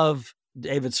 I love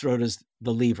David Srota's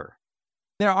The Lever.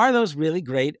 There are those really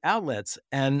great outlets,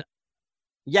 and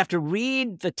you have to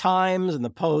read the Times and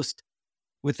the Post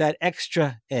with that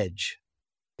extra edge.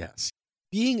 Yes.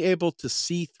 Being able to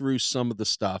see through some of the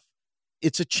stuff,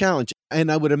 it's a challenge.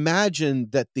 And I would imagine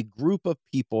that the group of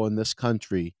people in this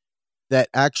country that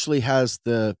actually has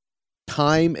the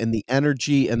time and the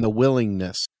energy and the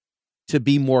willingness to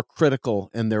be more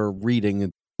critical in their reading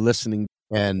and listening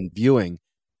and viewing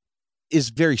is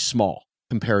very small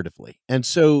comparatively. And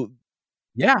so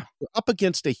Yeah. we're up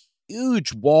against a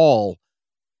huge wall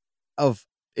of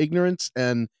ignorance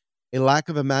and a lack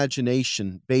of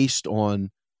imagination based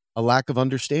on a lack of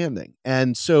understanding.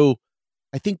 And so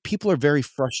I think people are very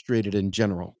frustrated in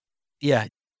general. Yeah.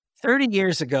 30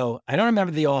 years ago, I don't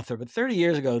remember the author, but 30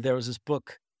 years ago, there was this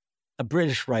book, a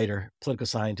British writer, political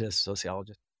scientist,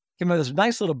 sociologist, came out with this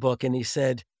nice little book, and he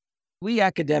said, we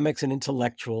academics and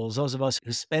intellectuals, those of us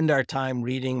who spend our time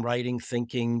reading, writing,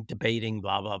 thinking, debating,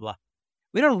 blah, blah, blah,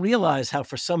 we don't realize how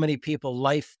for so many people,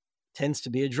 life tends to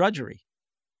be a drudgery.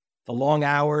 The long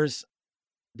hours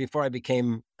before I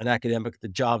became an academic, the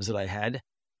jobs that I had,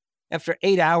 after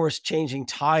 8 hours changing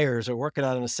tires or working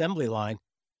on an assembly line,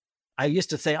 I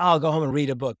used to say, oh, I'll go home and read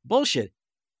a book. Bullshit.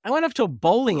 I went up to a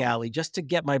bowling alley just to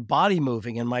get my body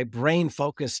moving and my brain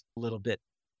focused a little bit.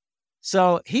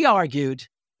 So he argued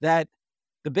that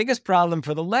the biggest problem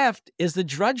for the left is the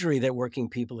drudgery that working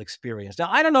people experience. Now,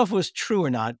 I don't know if it was true or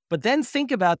not, but then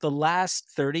think about the last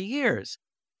 30 years.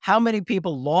 How many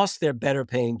people lost their better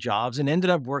paying jobs and ended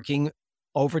up working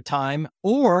overtime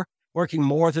or working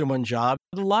more than one job?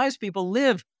 The lives people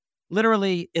live,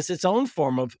 literally, is its own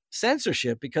form of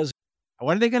censorship, because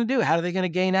what are they going to do? How are they going to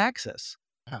gain access?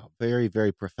 Wow, very,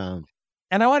 very profound.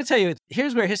 And I want to tell you,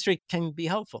 here's where history can be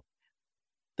helpful.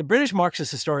 The British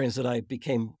Marxist historians that I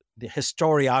became the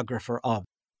historiographer of,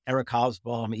 Eric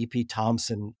Hobsbawm, E.P.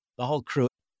 Thompson, the whole crew,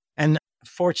 and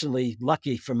fortunately,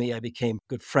 lucky for me, I became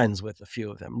good friends with a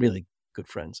few of them, really good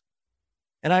friends.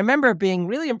 And I remember being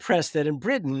really impressed that in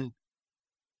Britain,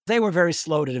 they were very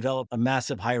slow to develop a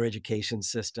massive higher education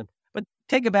system. But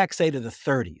take it back, say, to the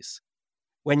 30s,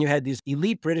 when you had these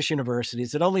elite British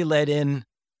universities that only let in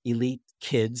elite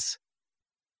kids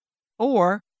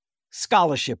or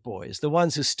scholarship boys, the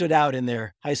ones who stood out in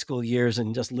their high school years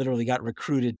and just literally got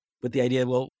recruited with the idea,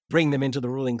 we'll bring them into the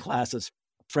ruling class as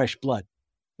fresh blood.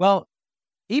 Well,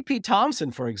 E.P.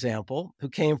 Thompson, for example, who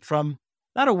came from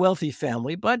not a wealthy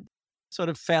family, but sort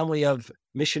of family of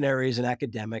missionaries and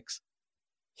academics,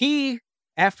 he,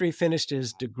 after he finished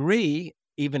his degree,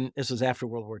 even this was after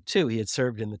World War II, he had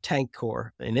served in the tank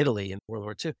corps in Italy in World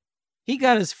War II. He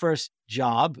got his first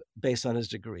job based on his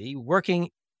degree, working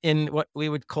in what we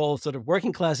would call sort of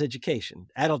working class education,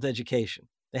 adult education.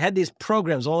 They had these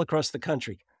programs all across the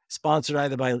country, sponsored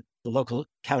either by the local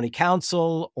county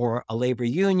council or a labor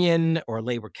union or a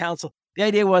labor council. The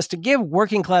idea was to give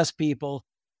working class people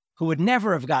who would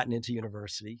never have gotten into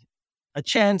university a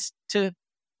chance to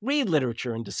read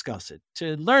literature and discuss it,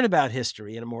 to learn about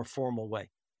history in a more formal way.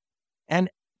 And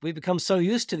we've become so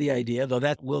used to the idea, though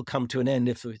that will come to an end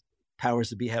if the powers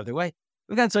that be have their way.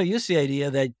 We've gotten so used to the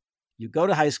idea that you go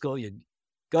to high school, you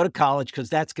go to college, because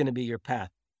that's going to be your path.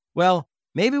 Well,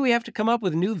 maybe we have to come up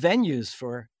with new venues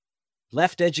for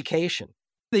left education.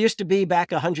 There used to be,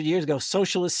 back 100 years ago,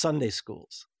 socialist Sunday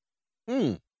schools.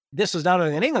 This was not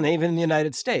only in England, even in the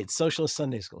United States, socialist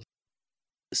Sunday schools.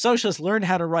 Socialists learned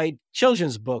how to write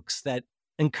children's books that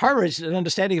encouraged an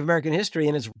understanding of American history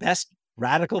in its best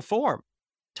radical form.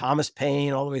 Thomas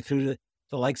Paine, all the way through to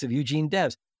the likes of Eugene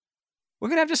Debs. We're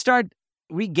going to have to start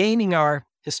regaining our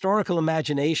historical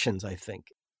imaginations, I think.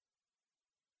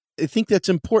 I think that's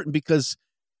important because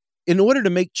in order to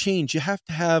make change, you have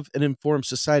to have an informed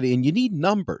society and you need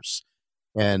numbers.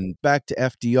 And back to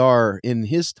FDR in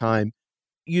his time,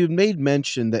 you made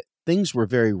mention that things were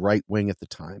very right-wing at the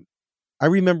time. I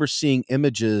remember seeing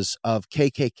images of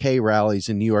KKK rallies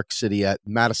in New York City at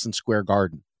Madison Square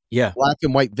Garden. Yeah. Black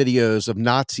and white videos of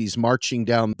Nazis marching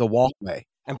down the walkway.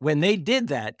 And when they did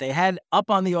that, they had up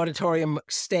on the auditorium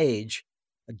stage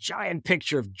a giant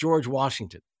picture of George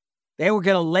Washington. They were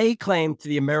going to lay claim to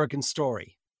the American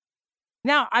story.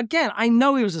 Now, again, I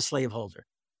know he was a slaveholder.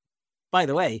 By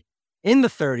the way, in the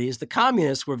 30s, the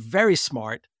communists were very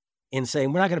smart in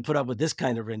saying, we're not going to put up with this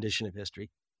kind of rendition of history.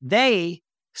 They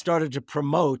started to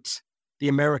promote the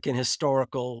American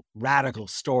historical radical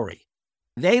story.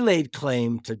 They laid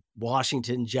claim to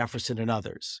Washington, Jefferson, and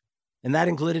others. And that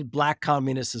included Black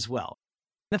communists as well.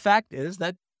 The fact is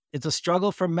that it's a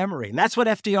struggle for memory. And that's what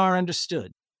FDR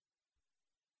understood.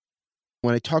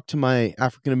 When I talk to my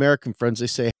African-American friends, they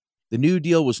say, the New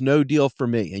Deal was no deal for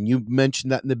me. And you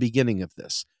mentioned that in the beginning of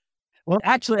this. Well,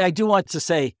 actually, I do want to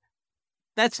say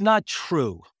that's not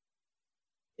true.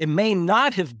 It may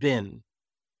not have been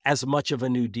as much of a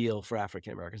New Deal for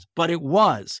African Americans, but it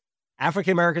was.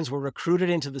 African Americans were recruited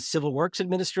into the Civil Works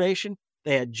Administration.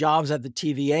 They had jobs at the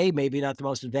TVA, maybe not the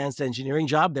most advanced engineering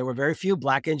job. There were very few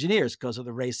Black engineers because of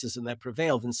the racism that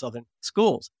prevailed in Southern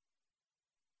schools.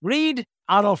 Read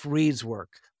Adolph Reed's work.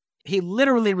 He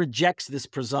literally rejects this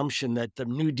presumption that the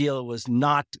New Deal was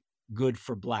not good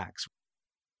for Blacks.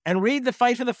 And read The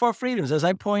Fight for the Four Freedoms. As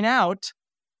I point out,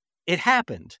 it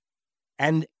happened.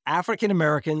 And African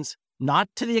Americans, not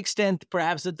to the extent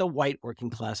perhaps that the white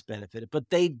working class benefited, but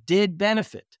they did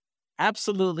benefit.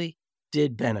 Absolutely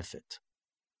did benefit.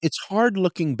 It's hard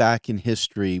looking back in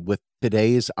history with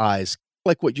today's eyes,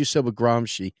 like what you said with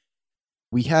Gramsci.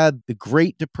 We had the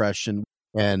Great Depression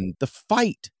and the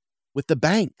fight with the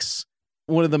banks,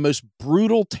 one of the most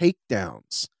brutal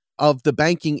takedowns of the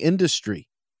banking industry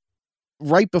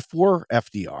right before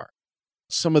FDR.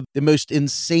 Some of the most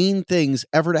insane things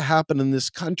ever to happen in this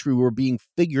country were being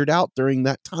figured out during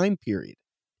that time period.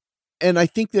 And I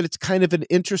think that it's kind of an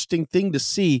interesting thing to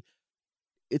see.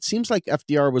 It seems like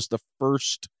FDR was the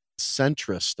first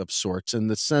centrist of sorts in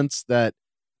the sense that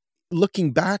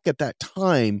looking back at that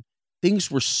time,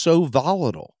 things were so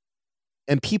volatile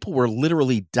and people were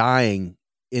literally dying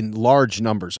in large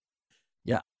numbers.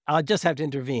 Yeah, I'll just have to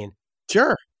intervene.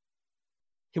 Sure.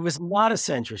 He was not a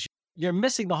centrist. You're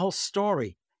missing the whole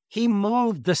story. He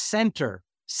moved the center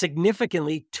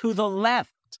significantly to the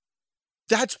left.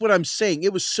 That's what I'm saying.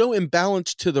 It was so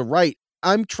imbalanced to the right.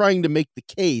 I'm trying to make the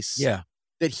case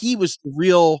that he was the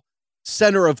real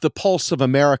center of the pulse of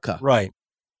America. Right.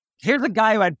 Here's a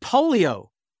guy who had polio.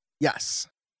 Yes.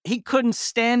 He couldn't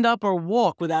stand up or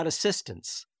walk without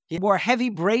assistance. He wore heavy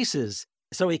braces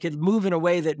so he could move in a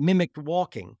way that mimicked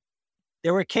walking.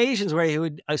 There were occasions where he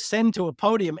would ascend to a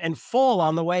podium and fall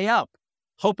on the way up,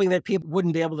 hoping that people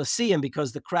wouldn't be able to see him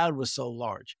because the crowd was so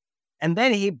large. And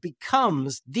then he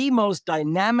becomes the most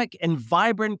dynamic and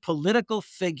vibrant political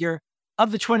figure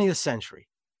of the 20th century.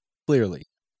 Clearly.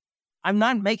 I'm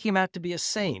not making him out to be a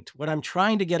saint. What I'm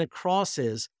trying to get across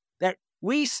is that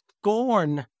we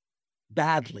scorn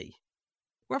badly.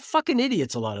 We're fucking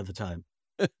idiots a lot of the time.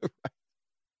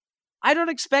 I don't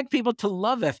expect people to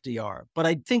love FDR, but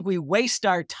I think we waste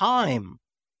our time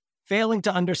failing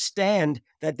to understand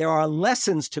that there are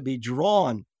lessons to be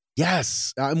drawn.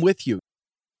 Yes, I'm with you.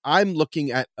 I'm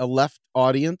looking at a left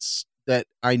audience that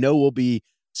I know will be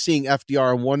seeing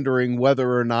FDR and wondering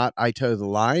whether or not I toe the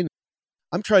line.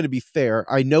 I'm trying to be fair.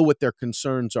 I know what their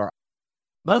concerns are.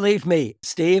 Believe me,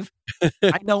 Steve,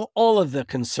 I know all of the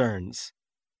concerns.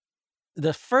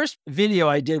 The first video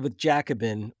I did with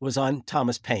Jacobin was on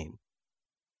Thomas Paine.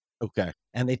 Okay.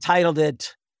 And they titled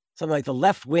it something like The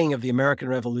Left Wing of the American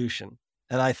Revolution.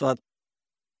 And I thought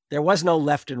there was no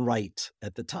left and right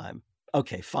at the time.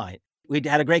 Okay, fine. we'd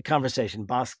had a great conversation,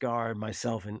 Bhaskar,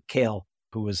 myself, and Cale,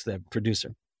 who was the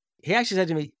producer. He actually said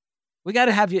to me, we got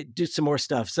to have you do some more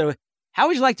stuff. So how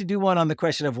would you like to do one on the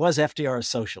question of, was FDR a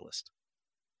socialist?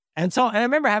 And I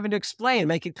remember having to explain,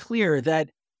 make it clear that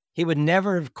he would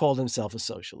never have called himself a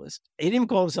socialist. He didn't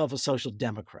call himself a social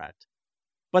democrat.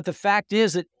 But the fact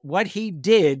is that what he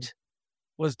did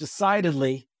was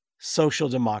decidedly social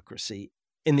democracy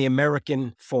in the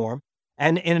American form.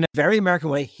 And in a very American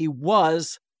way, he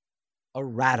was a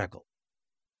radical.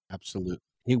 Absolutely.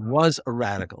 He was a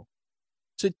radical.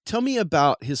 So tell me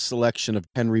about his selection of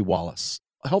Henry Wallace.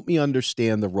 Help me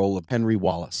understand the role of Henry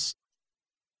Wallace.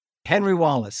 Henry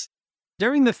Wallace.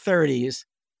 During the 30s,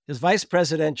 his vice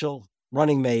presidential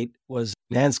running mate was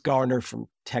Nance Garner from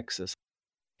Texas.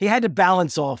 He had to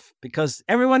balance off because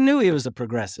everyone knew he was a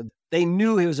progressive. They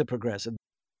knew he was a progressive.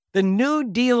 The New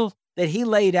Deal that he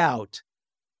laid out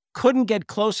couldn't get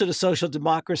closer to social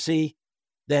democracy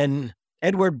than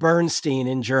Edward Bernstein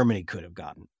in Germany could have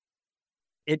gotten.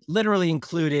 It literally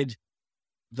included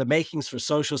the makings for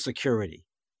Social Security.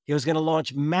 He was going to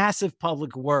launch massive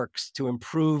public works to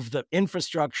improve the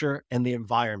infrastructure and the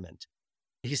environment.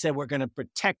 He said, we're going to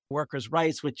protect workers'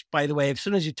 rights, which, by the way, as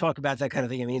soon as you talk about that kind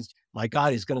of thing, it means, my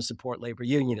God, he's going to support labor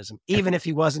unionism, even if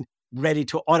he wasn't ready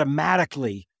to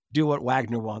automatically do what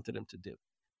Wagner wanted him to do.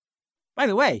 By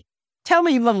the way, tell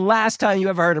me the last time you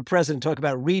ever heard a president talk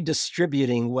about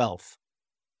redistributing wealth.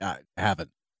 I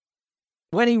haven't.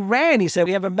 When he ran, he said,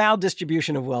 we have a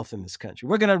maldistribution of wealth in this country.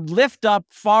 We're going to lift up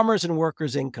farmers' and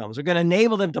workers' incomes. We're going to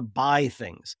enable them to buy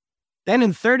things. Then in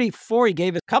 1934, he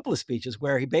gave a couple of speeches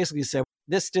where he basically said,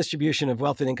 this distribution of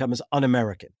wealth and income is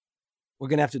un-American. We're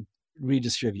going to have to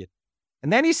redistribute.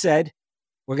 And then he said,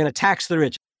 we're going to tax the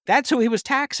rich. That's who he was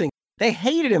taxing. They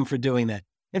hated him for doing that.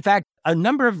 In fact, a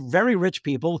number of very rich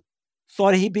people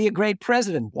thought he'd be a great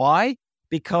president. Why?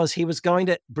 Because he was going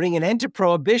to bring an end to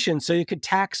prohibition so you could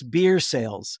tax beer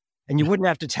sales and you wouldn't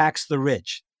have to tax the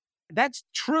rich. That's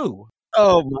true.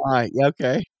 Oh my,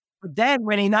 okay. But then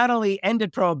when he not only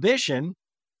ended prohibition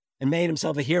and made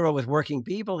himself a hero with working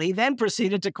people, he then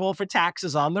proceeded to call for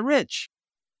taxes on the rich.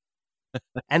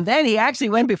 And then he actually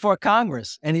went before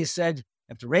Congress and he said, you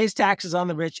have to raise taxes on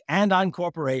the rich and on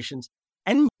corporations,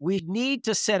 and we need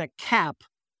to set a cap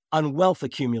on wealth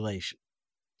accumulation.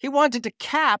 He wanted to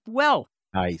cap wealth.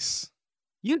 Nice.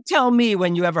 You tell me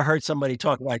when you ever heard somebody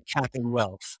talk about capping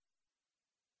wealth.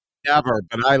 Never,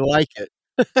 but I like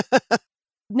it.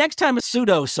 Next time a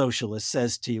pseudo-socialist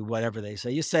says to you whatever they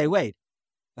say, you say, wait,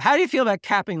 how do you feel about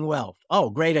capping wealth? Oh,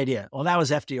 great idea. Well, that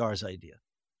was FDR's idea.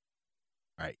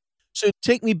 Right. So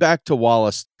take me back to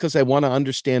Wallace because I want to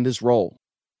understand his role.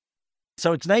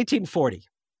 So it's 1940.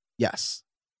 Yes.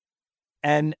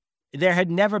 And there had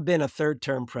never been a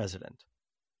third-term president.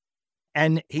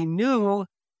 And he knew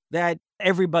that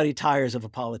everybody tires of a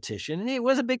politician. And he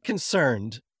was a bit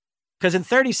concerned because in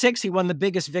 1936, he won the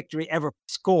biggest victory ever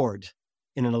scored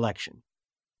in an election.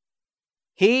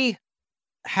 He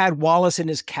had Wallace in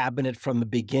his cabinet from the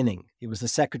beginning. He was the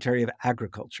Secretary of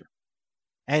Agriculture.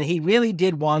 And he really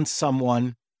did want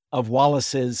someone of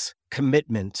Wallace's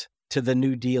commitment to the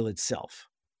New Deal itself.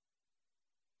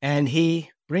 And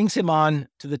he brings him on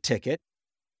to the ticket.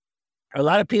 A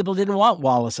lot of people didn't want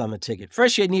Wallace on the ticket.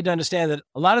 First, you need to understand that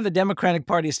a lot of the Democratic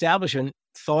Party establishment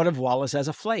thought of Wallace as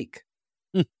a flake.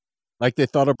 Like they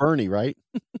thought of Bernie, right?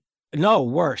 No,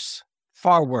 worse,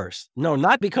 far worse. No,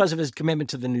 not because of his commitment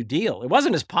to the New Deal. It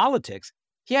wasn't his politics.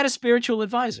 He had a spiritual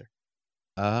advisor.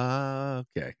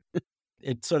 Okay.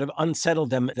 It sort of unsettled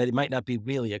them that he might not be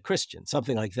really a Christian,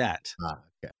 something like that.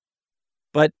 Okay.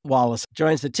 But Wallace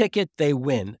joins the ticket, they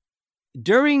win.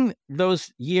 During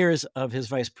those years of his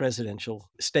vice presidential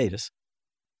status,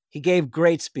 he gave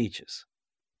great speeches,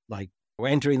 like we're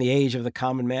entering the age of the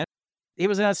common man. He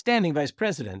was an outstanding vice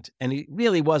president, and he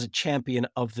really was a champion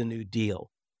of the New Deal,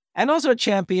 and also a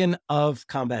champion of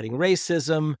combating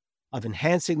racism, of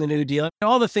enhancing the New Deal,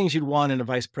 all the things you'd want in a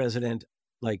vice president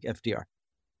like FDR.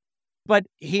 But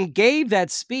he gave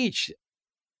that speech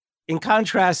in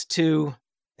contrast to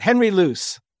Henry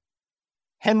Luce.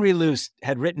 Henry Luce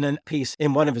had written a piece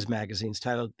in one of his magazines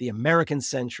titled The American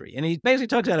Century. And he basically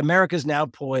talks about America's now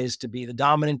poised to be the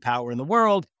dominant power in the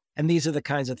world, and these are the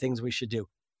kinds of things we should do.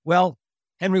 Well,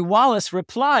 Henry Wallace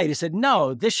replied, he said,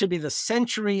 no, this should be the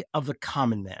century of the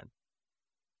common man.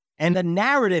 And the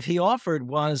narrative he offered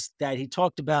was that he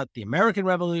talked about the American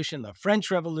Revolution, the French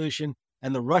Revolution,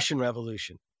 and the Russian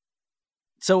Revolution.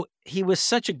 So he was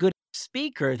such a good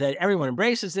speaker that everyone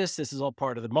embraces this. This is all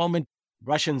part of the moment.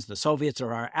 Russians, the Soviets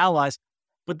are our allies.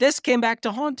 But this came back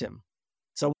to haunt him.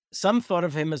 So some thought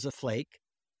of him as a flake.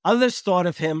 Others thought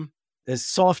of him as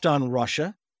soft on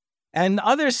Russia. And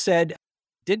others said,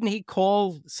 Didn't he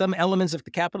call some elements of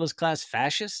the capitalist class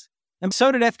fascist? And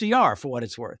so did FDR, for what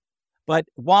it's worth. But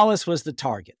Wallace was the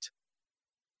target.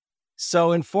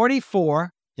 So in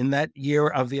 44, in that year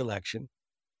of the election,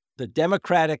 the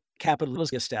Democratic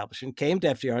capitalist establishment came to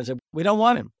FDR and said, we don't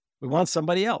want him. We want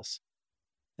somebody else.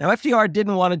 Now, FDR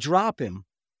didn't want to drop him,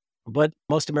 but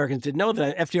most Americans didn't know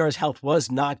that FDR's health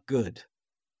was not good.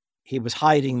 He was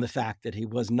hiding the fact that he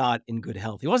was not in good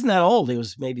health. He wasn't that old. He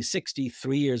was maybe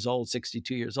 63 years old,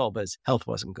 62 years old, but his health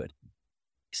wasn't good.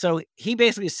 So he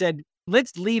basically said,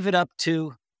 let's leave it up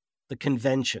to the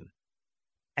convention.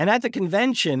 And at the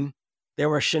convention, there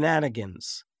were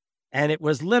shenanigans. And it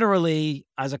was literally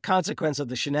as a consequence of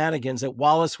the shenanigans that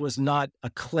Wallace was not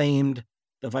acclaimed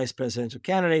the vice presidential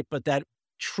candidate, but that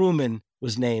Truman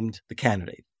was named the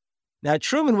candidate. Now,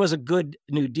 Truman was a good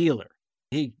New Dealer.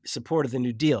 He supported the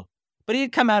New Deal, but he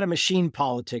had come out of machine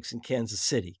politics in Kansas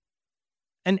City.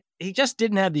 And he just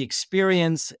didn't have the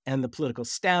experience and the political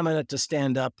stamina to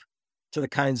stand up to the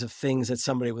kinds of things that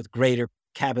somebody with greater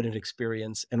cabinet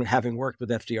experience and having worked with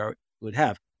FDR would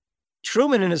have.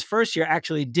 Truman, in his first year,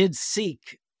 actually did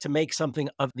seek to make something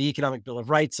of the Economic Bill of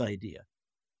Rights idea.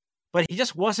 But he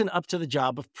just wasn't up to the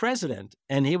job of president,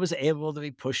 and he was able to be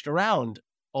pushed around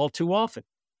all too often.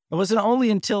 It wasn't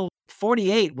only until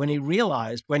 48 when he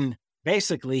realized, when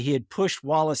basically he had pushed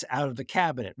Wallace out of the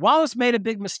cabinet. Wallace made a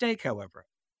big mistake, however.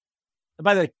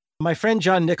 By the way, my friend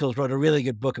John Nichols wrote a really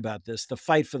good book about this, The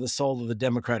Fight for the Soul of the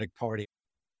Democratic Party.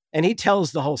 And he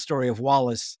tells the whole story of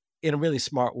Wallace in a really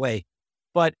smart way.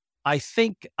 But I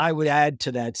think I would add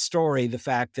to that story the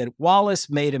fact that Wallace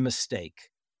made a mistake.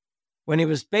 When he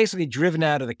was basically driven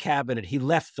out of the cabinet, he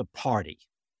left the party.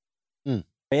 He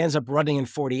ends up running in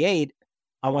 48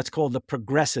 on what's called the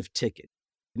progressive ticket.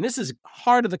 And this is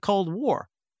heart of the Cold War.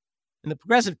 And the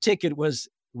progressive ticket was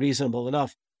reasonable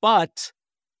enough, but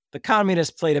the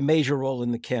communists played a major role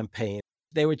in the campaign.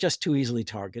 They were just too easily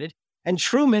targeted. And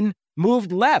Truman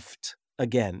moved left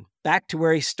again, back to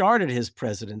where he started his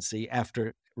presidency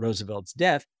after Roosevelt's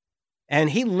death.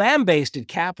 And he lambasted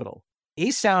capital.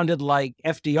 He sounded like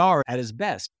FDR at his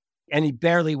best. And he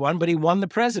barely won, but he won the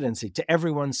presidency to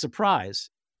everyone's surprise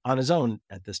on his own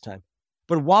at this time.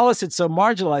 But Wallace had so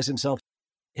marginalized himself,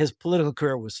 his political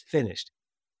career was finished.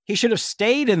 He should have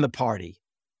stayed in the party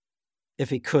if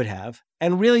he could have,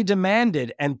 and really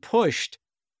demanded and pushed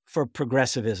for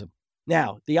progressivism.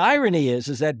 Now, the irony is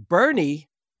that Bernie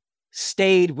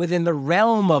stayed within the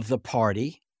realm of the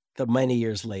party many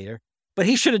years later, but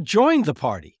he should have joined the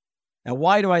party. Now,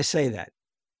 why do I say that?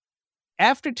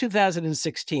 After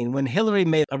 2016, when Hillary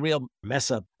made a real mess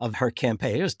up of her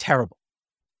campaign, it was terrible.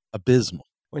 Abysmal.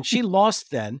 When she lost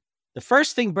then, the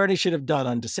first thing Bernie should have done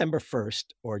on December 1st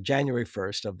or January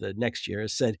 1st of the next year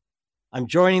is said, I'm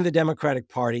joining the Democratic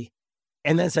Party,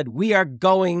 and then said, we are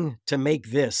going to make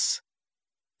this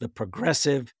the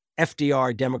progressive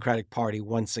FDR Democratic Party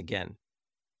once again.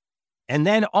 And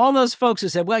then all those folks who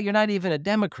said, well, you're not even a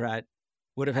Democrat,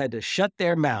 would have had to shut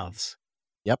their mouths.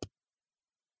 Yep.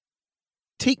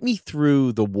 Take me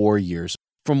through the war years.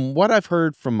 From what I've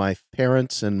heard from my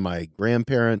parents and my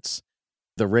grandparents,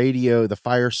 the radio, the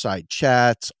fireside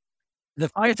chats. The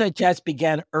fireside chats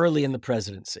began early in the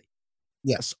presidency.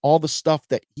 Yes, all the stuff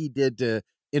that he did to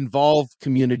involve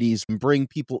communities and bring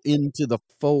people into the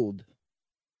fold.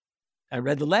 I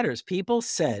read the letters. People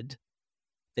said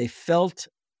they felt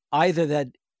either that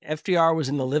FDR was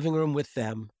in the living room with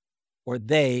them or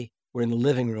they were in the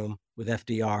living room with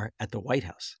FDR at the White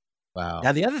House. Wow.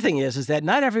 Now, the other thing is that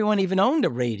not everyone even owned a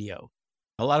radio.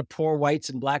 A lot of poor whites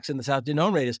and blacks in the South didn't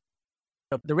own radios.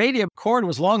 The radio cord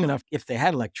was long enough, if they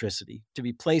had electricity, to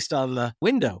be placed on the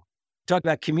window. Talk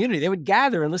about community. They would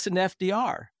gather and listen to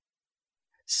FDR.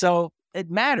 So it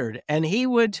mattered. And he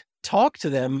would talk to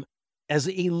them as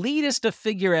elitist a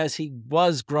figure as he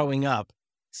was growing up.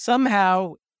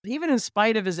 Somehow, even in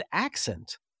spite of his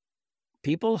accent,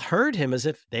 people heard him as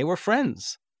if they were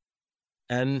friends.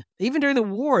 And even during the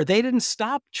war, they didn't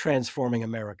stop transforming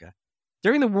America.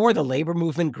 During the war, the labor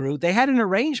movement grew. They had an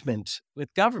arrangement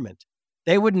with government.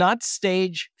 They would not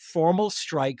stage formal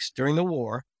strikes during the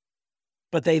war,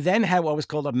 but they then had what was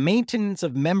called a maintenance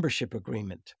of membership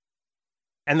agreement.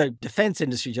 And the defense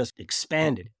industry just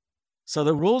expanded. So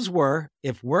the rules were,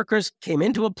 if workers came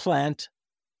into a plant,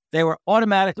 they were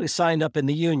automatically signed up in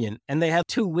the union, and they had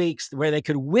 2 weeks where they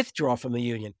could withdraw from the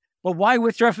union. Well, why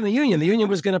withdraw from the union? The union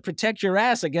was going to protect your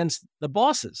ass against the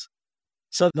bosses.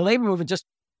 So the labor movement just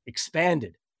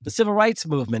expanded. The civil rights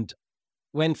movement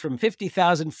went from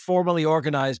 50,000 formally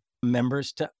organized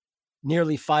members to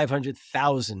nearly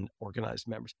 500,000 organized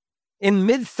members. In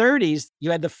mid-30s,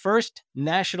 you had the first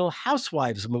national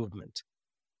housewives movement,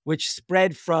 which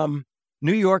spread from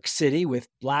New York City, with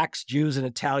blacks, Jews, and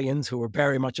Italians who were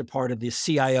very much a part of the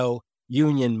CIO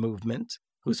union movement,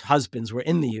 whose husbands were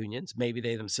in the unions, maybe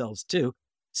they themselves too,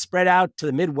 spread out to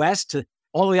the Midwest, to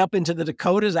all the way up into the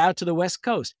Dakotas, out to the West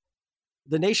Coast.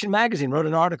 The Nation magazine wrote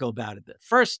an article about it, the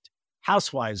first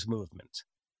housewives movement.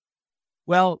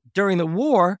 Well, during the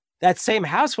war, that same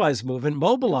housewives movement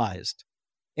mobilized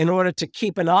in order to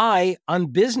keep an eye on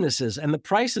businesses and the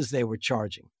prices they were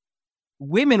charging.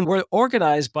 Women were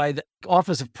organized by the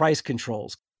Office of Price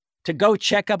Controls to go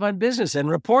check up on business and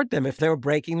report them if they were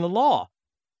breaking the law.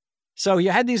 So you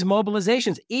had these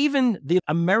mobilizations. Even the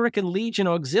American Legion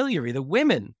Auxiliary, the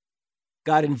women,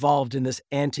 got involved in this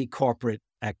anti-corporate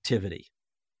activity.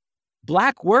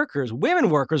 Black workers, women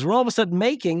workers, were all of a sudden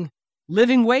making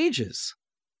living wages.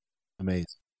 Amazing.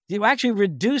 You actually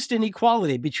reduced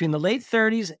inequality between the late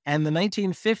 30s and the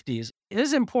 1950s. It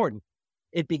is important.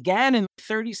 It began in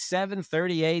 37,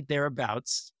 38,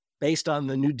 thereabouts, based on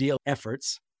the New Deal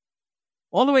efforts,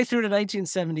 all the way through to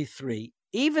 1973.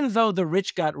 Even though the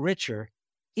rich got richer,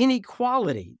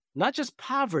 inequality, not just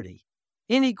poverty,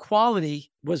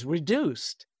 inequality was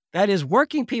reduced. That is,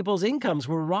 working people's incomes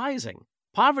were rising.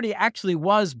 Poverty actually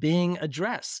was being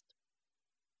addressed.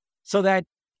 So that,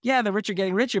 yeah, the rich are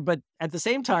getting richer, but at the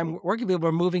same time, working people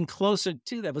were moving closer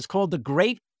to that. It was called the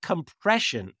Great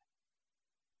Compression.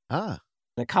 Ah.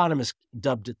 An economist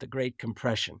dubbed it the Great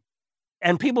Compression.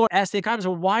 And people asked the economists,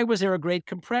 well, why was there a Great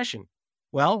Compression?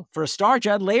 Well, for a start,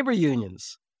 you had labor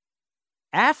unions.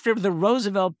 After the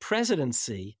Roosevelt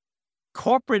presidency,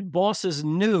 corporate bosses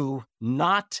knew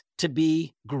not to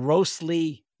be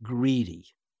grossly greedy.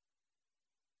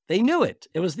 They knew it.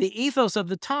 It was the ethos of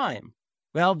the time.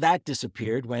 Well, that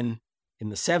disappeared when, in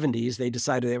the 70s, they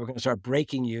decided they were going to start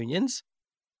breaking unions.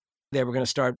 They were going to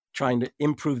start trying to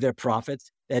improve their profits.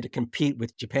 They had to compete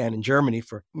with Japan and Germany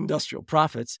for industrial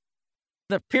profits.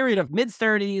 The period of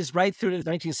mid-30s right through to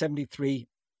 1973,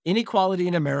 inequality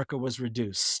in America was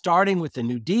reduced, starting with the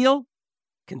New Deal,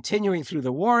 continuing through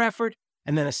the war effort,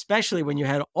 and then especially when you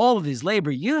had all of these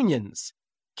labor unions.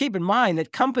 Keep in mind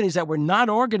that companies that were not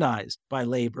organized by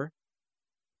labor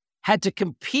had to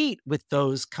compete with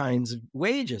those kinds of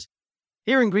wages.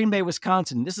 Here in Green Bay,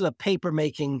 Wisconsin, this is a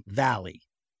paper-making valley.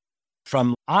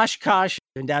 From Oshkosh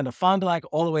and down to Fond du Lac,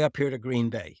 all the way up here to Green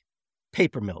Bay.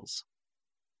 Paper mills.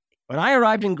 When I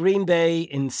arrived in Green Bay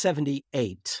in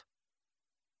 78,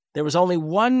 there was only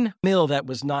one mill that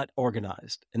was not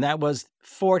organized, and that was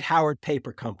Fort Howard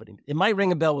Paper Company. It might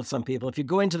ring a bell with some people. If you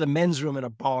go into the men's room in a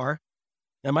bar,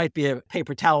 there might be a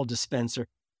paper towel dispenser. It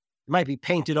might be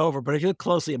painted over, but if you look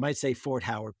closely, it might say Fort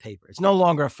Howard Paper. It's no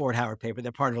longer a Fort Howard Paper.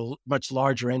 They're part of a much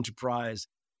larger enterprise.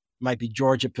 It might be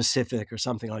Georgia Pacific or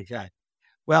something like that.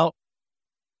 Well,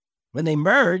 when they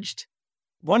merged,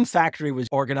 one factory was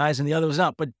organized and the other was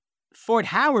not. But Fort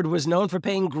Howard was known for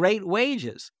paying great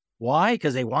wages. Why?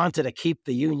 Because they wanted to keep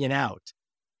the union out.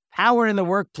 Power in the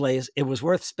workplace, it was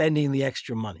worth spending the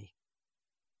extra money.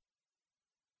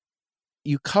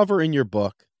 You cover in your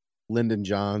book Lyndon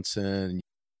Johnson.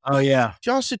 Oh, yeah.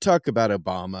 You also talk about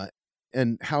Obama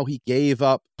and how he gave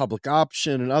up public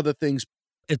option and other things.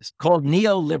 It's called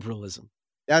neoliberalism.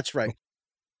 That's right.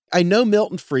 I know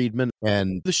Milton Friedman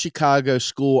and the Chicago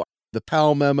School, the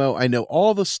Powell Memo. I know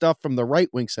all the stuff from the right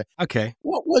wing side. Okay.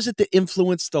 What was it that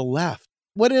influenced the left?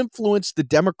 What influenced the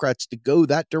Democrats to go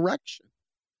that direction?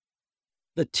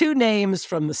 The two names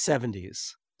from the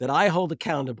 70s that I hold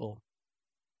accountable,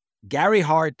 Gary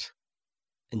Hart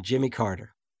and Jimmy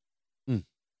Carter.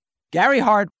 Gary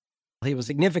Hart, he was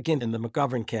significant in the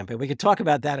McGovern campaign. We could talk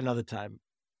about that another time.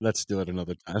 Let's do it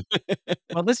another time.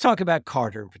 Well, let's talk about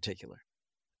Carter in particular.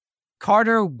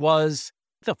 Carter was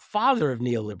the father of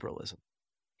neoliberalism.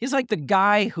 He's like the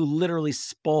guy who literally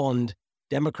spawned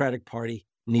Democratic Party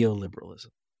neoliberalism.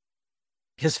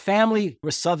 His family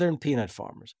were Southern peanut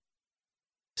farmers.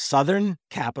 Southern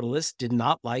capitalists did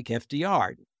not like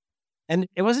FDR. And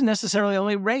it wasn't necessarily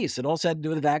only race. It also had to do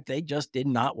with the fact they just did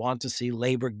not want to see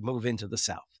labor move into the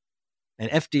South. And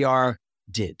FDR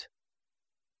did.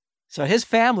 So his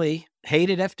family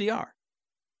hated FDR.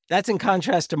 That's in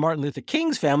contrast to Martin Luther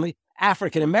King's family,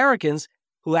 African Americans,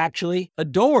 who actually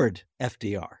adored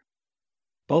FDR,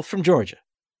 both from Georgia.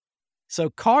 So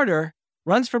Carter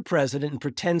runs for president and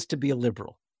pretends to be a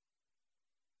liberal.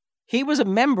 He was a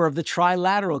member of the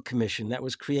Trilateral Commission that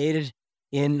was created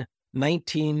in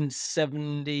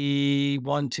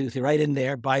 1971, 2, right in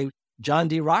there, by John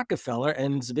D. Rockefeller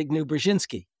and Zbigniew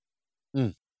Brzezinski.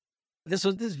 This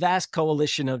was this vast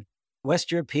coalition of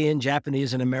West European,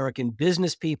 Japanese, and American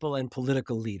business people and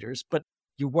political leaders, but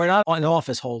you were not an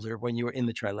office holder when you were in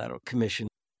the Trilateral Commission.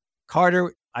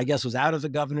 Carter, I guess, was out of the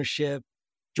governorship.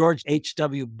 George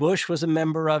H.W. Bush was a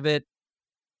member of it.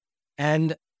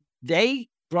 And they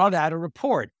brought out a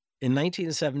report in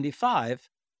 1975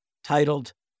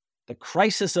 titled The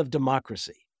Crisis of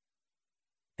Democracy.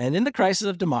 And in The Crisis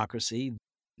of Democracy,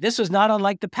 this was not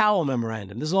unlike the Powell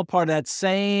Memorandum. This is all part of that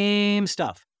same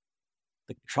stuff.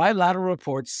 The Trilateral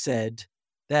Report said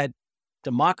that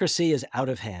democracy is out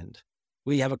of hand.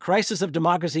 We have a crisis of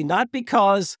democracy, not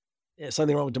because there's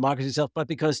something wrong with democracy itself, but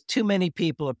because too many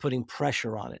people are putting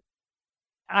pressure on it.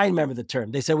 I remember the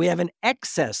term. They said we have an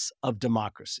excess of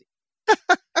democracy.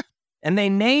 And they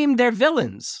named their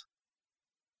villains.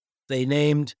 They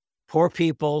named poor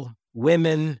people,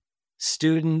 women,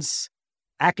 students,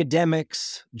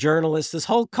 academics, journalists, this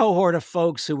whole cohort of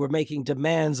folks who were making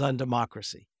demands on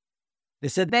democracy. They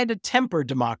said they had to temper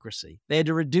democracy. They had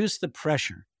to reduce the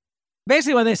pressure.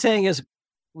 Basically, what they're saying is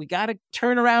we got to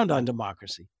turn around on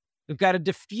democracy. We've got to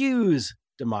diffuse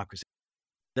democracy.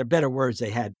 They're better words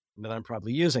they had that I'm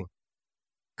probably using.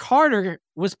 Carter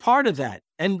was part of that.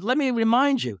 And let me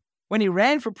remind you, when he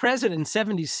ran for president in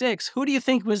 1976, who do you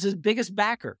think was his biggest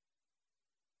backer?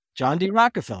 John D.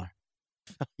 Rockefeller.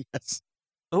 Yes.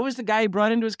 Who was the guy he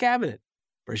brought into his cabinet?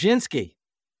 Brzezinski.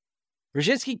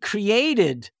 Brzezinski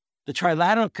created the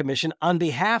Trilateral Commission on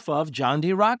behalf of John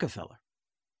D. Rockefeller.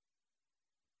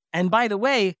 And by the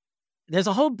way, there's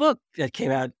a whole book that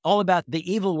came out all about the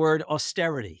evil word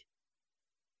austerity.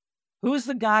 Who is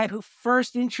the guy who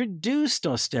first introduced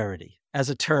austerity as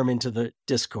a term into the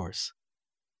discourse?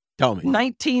 Tell me.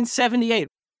 1978.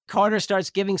 Carter starts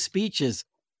giving speeches.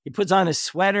 He puts on his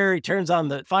sweater, he turns on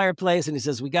the fireplace, and he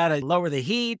says, we got to lower the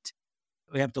heat.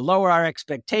 We have to lower our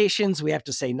expectations. We have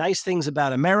to say nice things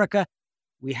about America.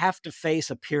 We have to face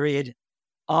a period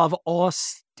of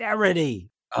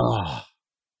austerity. Oh.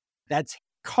 That's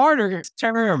Carter's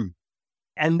term.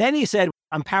 And then he said,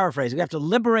 I'm paraphrasing, we have to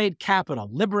liberate capital,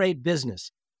 liberate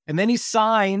business. And then he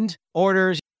signed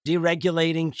orders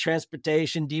deregulating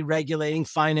transportation, deregulating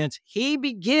finance. He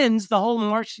begins the whole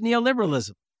march to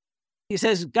neoliberalism. He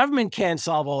says, government can't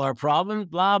solve all our problems,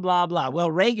 blah, blah, blah.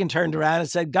 Well, Reagan turned around and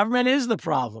said, government is the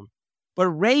problem. But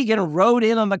Reagan rode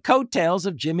in on the coattails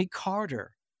of Jimmy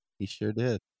Carter. He sure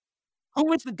did. Who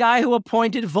was the guy who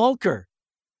appointed Volcker?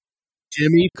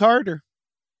 Jimmy Carter.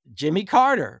 Jimmy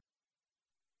Carter.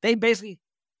 They basically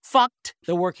fucked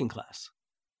the working class.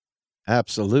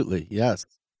 Absolutely, yes.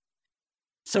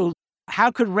 So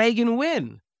how could Reagan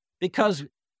win? Because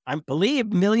I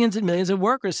believe millions and millions of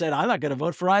workers said, I'm not going to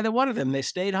vote for either one of them. They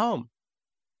stayed home.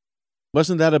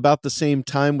 Wasn't that about the same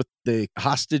time with the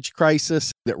hostage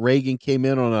crisis that Reagan came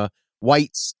in on a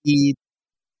white steed?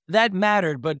 That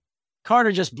mattered, but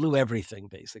Carter just blew everything,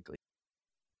 basically.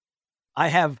 I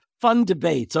have fun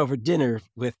debates over dinner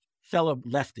with fellow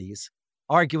lefties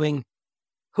arguing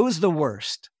who's the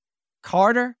worst,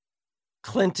 Carter,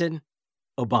 Clinton,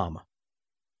 Obama.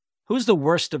 Who's the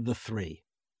worst of the three?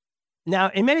 Now,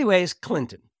 in many ways,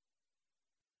 Clinton.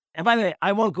 And by the way,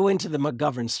 I won't go into the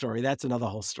McGovern story. That's another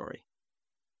whole story.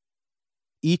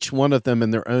 Each one of them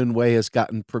in their own way has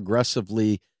gotten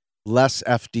progressively less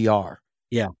FDR.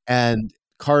 Yeah. And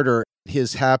Carter,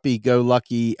 his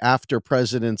happy-go-lucky after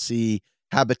presidency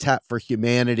Habitat for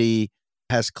Humanity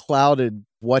has clouded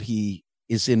what he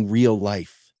is in real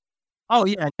life. Oh,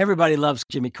 yeah. Everybody loves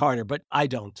Jimmy Carter, but I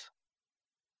don't.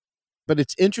 But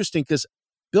it's interesting because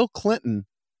Bill Clinton,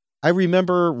 I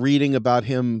remember reading about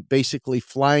him basically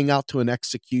flying out to an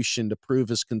execution to prove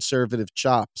his conservative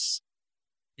chops.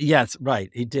 Yes, right.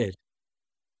 He did.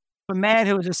 A man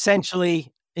who was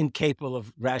essentially incapable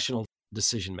of rational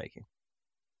decision-making.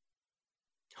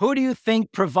 Who do you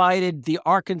think provided the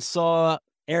Arkansas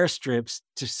airstrips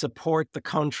to support the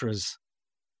Contras?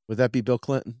 Would that be Bill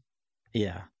Clinton?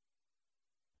 Yeah.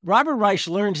 Robert Reich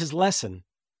learned his lesson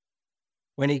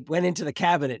when he went into the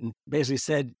cabinet and basically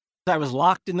said, I was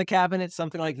locked in the cabinet,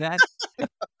 something like that.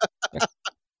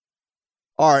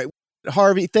 All right.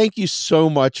 Harvey, thank you so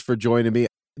much for joining me.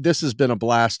 This has been a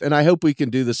blast, and I hope we can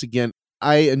do this again.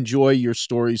 I enjoy your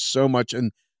stories so much,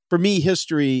 and for me,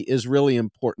 history is really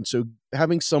important. So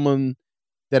having someone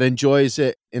that enjoys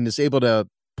it and is able to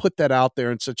put that out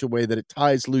there in such a way that it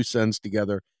ties loose ends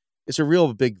together is a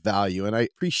real big value, and I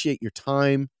appreciate your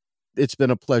time. It's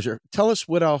been a pleasure. Tell us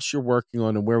what else you're working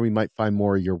on and where we might find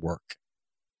more of your work.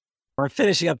 We're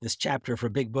finishing up this chapter for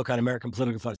a big book on American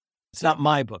political thought. It's not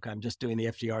my book. I'm just doing the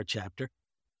FDR chapter.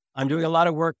 I'm doing a lot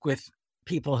of work with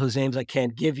people whose names I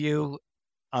can't give you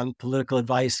on political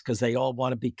advice because they all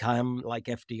want to become like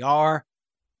FDR.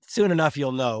 Soon enough,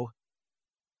 you'll know.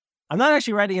 I'm not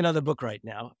actually writing another book right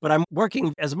now, but I'm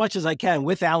working as much as I can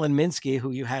with Alan Minsky,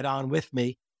 who you had on with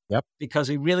me. Yep. Because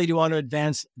we really do want to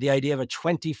advance the idea of a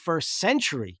 21st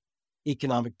century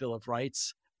Economic Bill of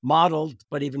Rights, modeled,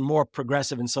 but even more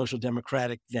progressive and social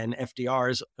democratic than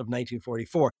FDR's of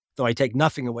 1944, though I take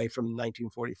nothing away from the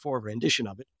 1944 rendition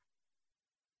of it.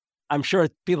 I'm sure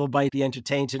people might be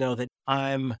entertained to know that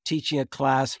I'm teaching a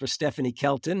class for Stephanie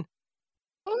Kelton.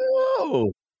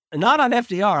 Oh, Not on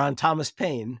FDR, on Thomas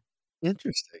Paine.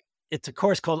 interesting. It's a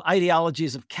course called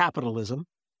Ideologies of Capitalism.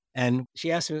 And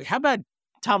she asked me, how about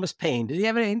Thomas Paine? Did he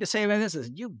have anything to say about this? I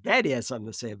said, you bet he has something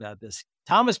to say about this.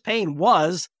 Thomas Paine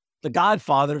was the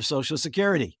godfather of Social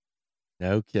Security.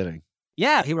 No kidding.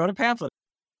 Yeah, he wrote a pamphlet,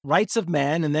 Rights of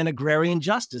Man and then Agrarian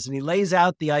Justice. And he lays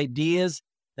out the ideas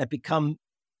that become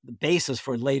the basis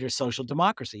for later social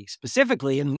democracy.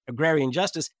 Specifically in Agrarian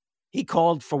Justice, he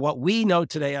called for what we know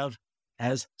today of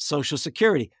as Social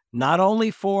Security, not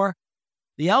only for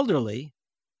the elderly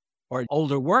or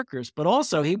older workers, but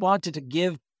also he wanted to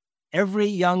give every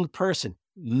young person,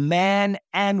 man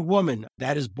and woman,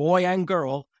 that is boy and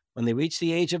girl, when they reach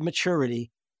the age of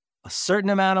maturity, a certain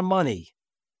amount of money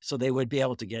so they would be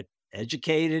able to get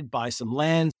educated, buy some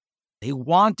land. He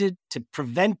wanted to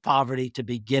prevent poverty to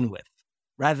begin with,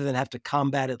 rather than have to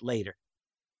combat it later.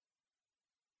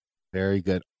 Very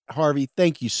good. Harvey,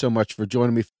 thank you so much for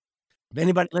joining me. If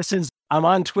anybody listens, I'm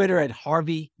on Twitter at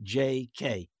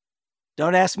HarveyJK.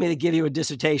 Don't ask me to give you a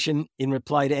dissertation in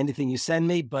reply to anything you send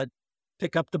me, but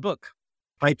pick up the book,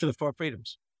 Fight for the Four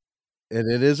Freedoms.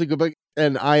 And it is a good book,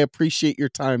 and I appreciate your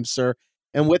time, sir.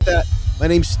 And with that, my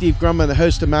name's Steve Grumman, the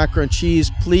host of Macro and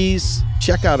Cheese. Please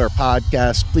check out our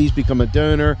podcast. Please become a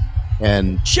donor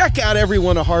and check out every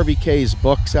one of Harvey K's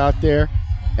books out there.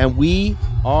 And we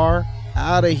are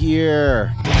out of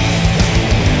here.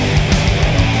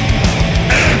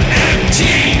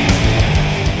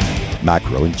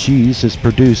 Macro and Cheese is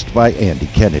produced by Andy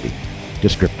Kennedy.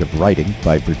 Descriptive writing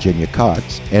by Virginia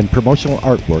Cox and promotional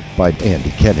artwork by Andy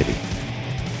Kennedy.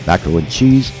 Macro and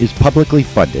Cheese is publicly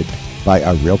funded by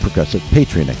our Real Progressive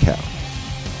Patreon account.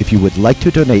 If you would like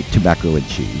to donate to Macro and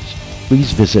Cheese,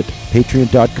 please visit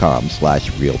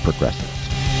patreon.com/realprogressives.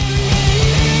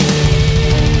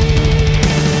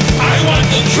 I want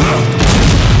the truth.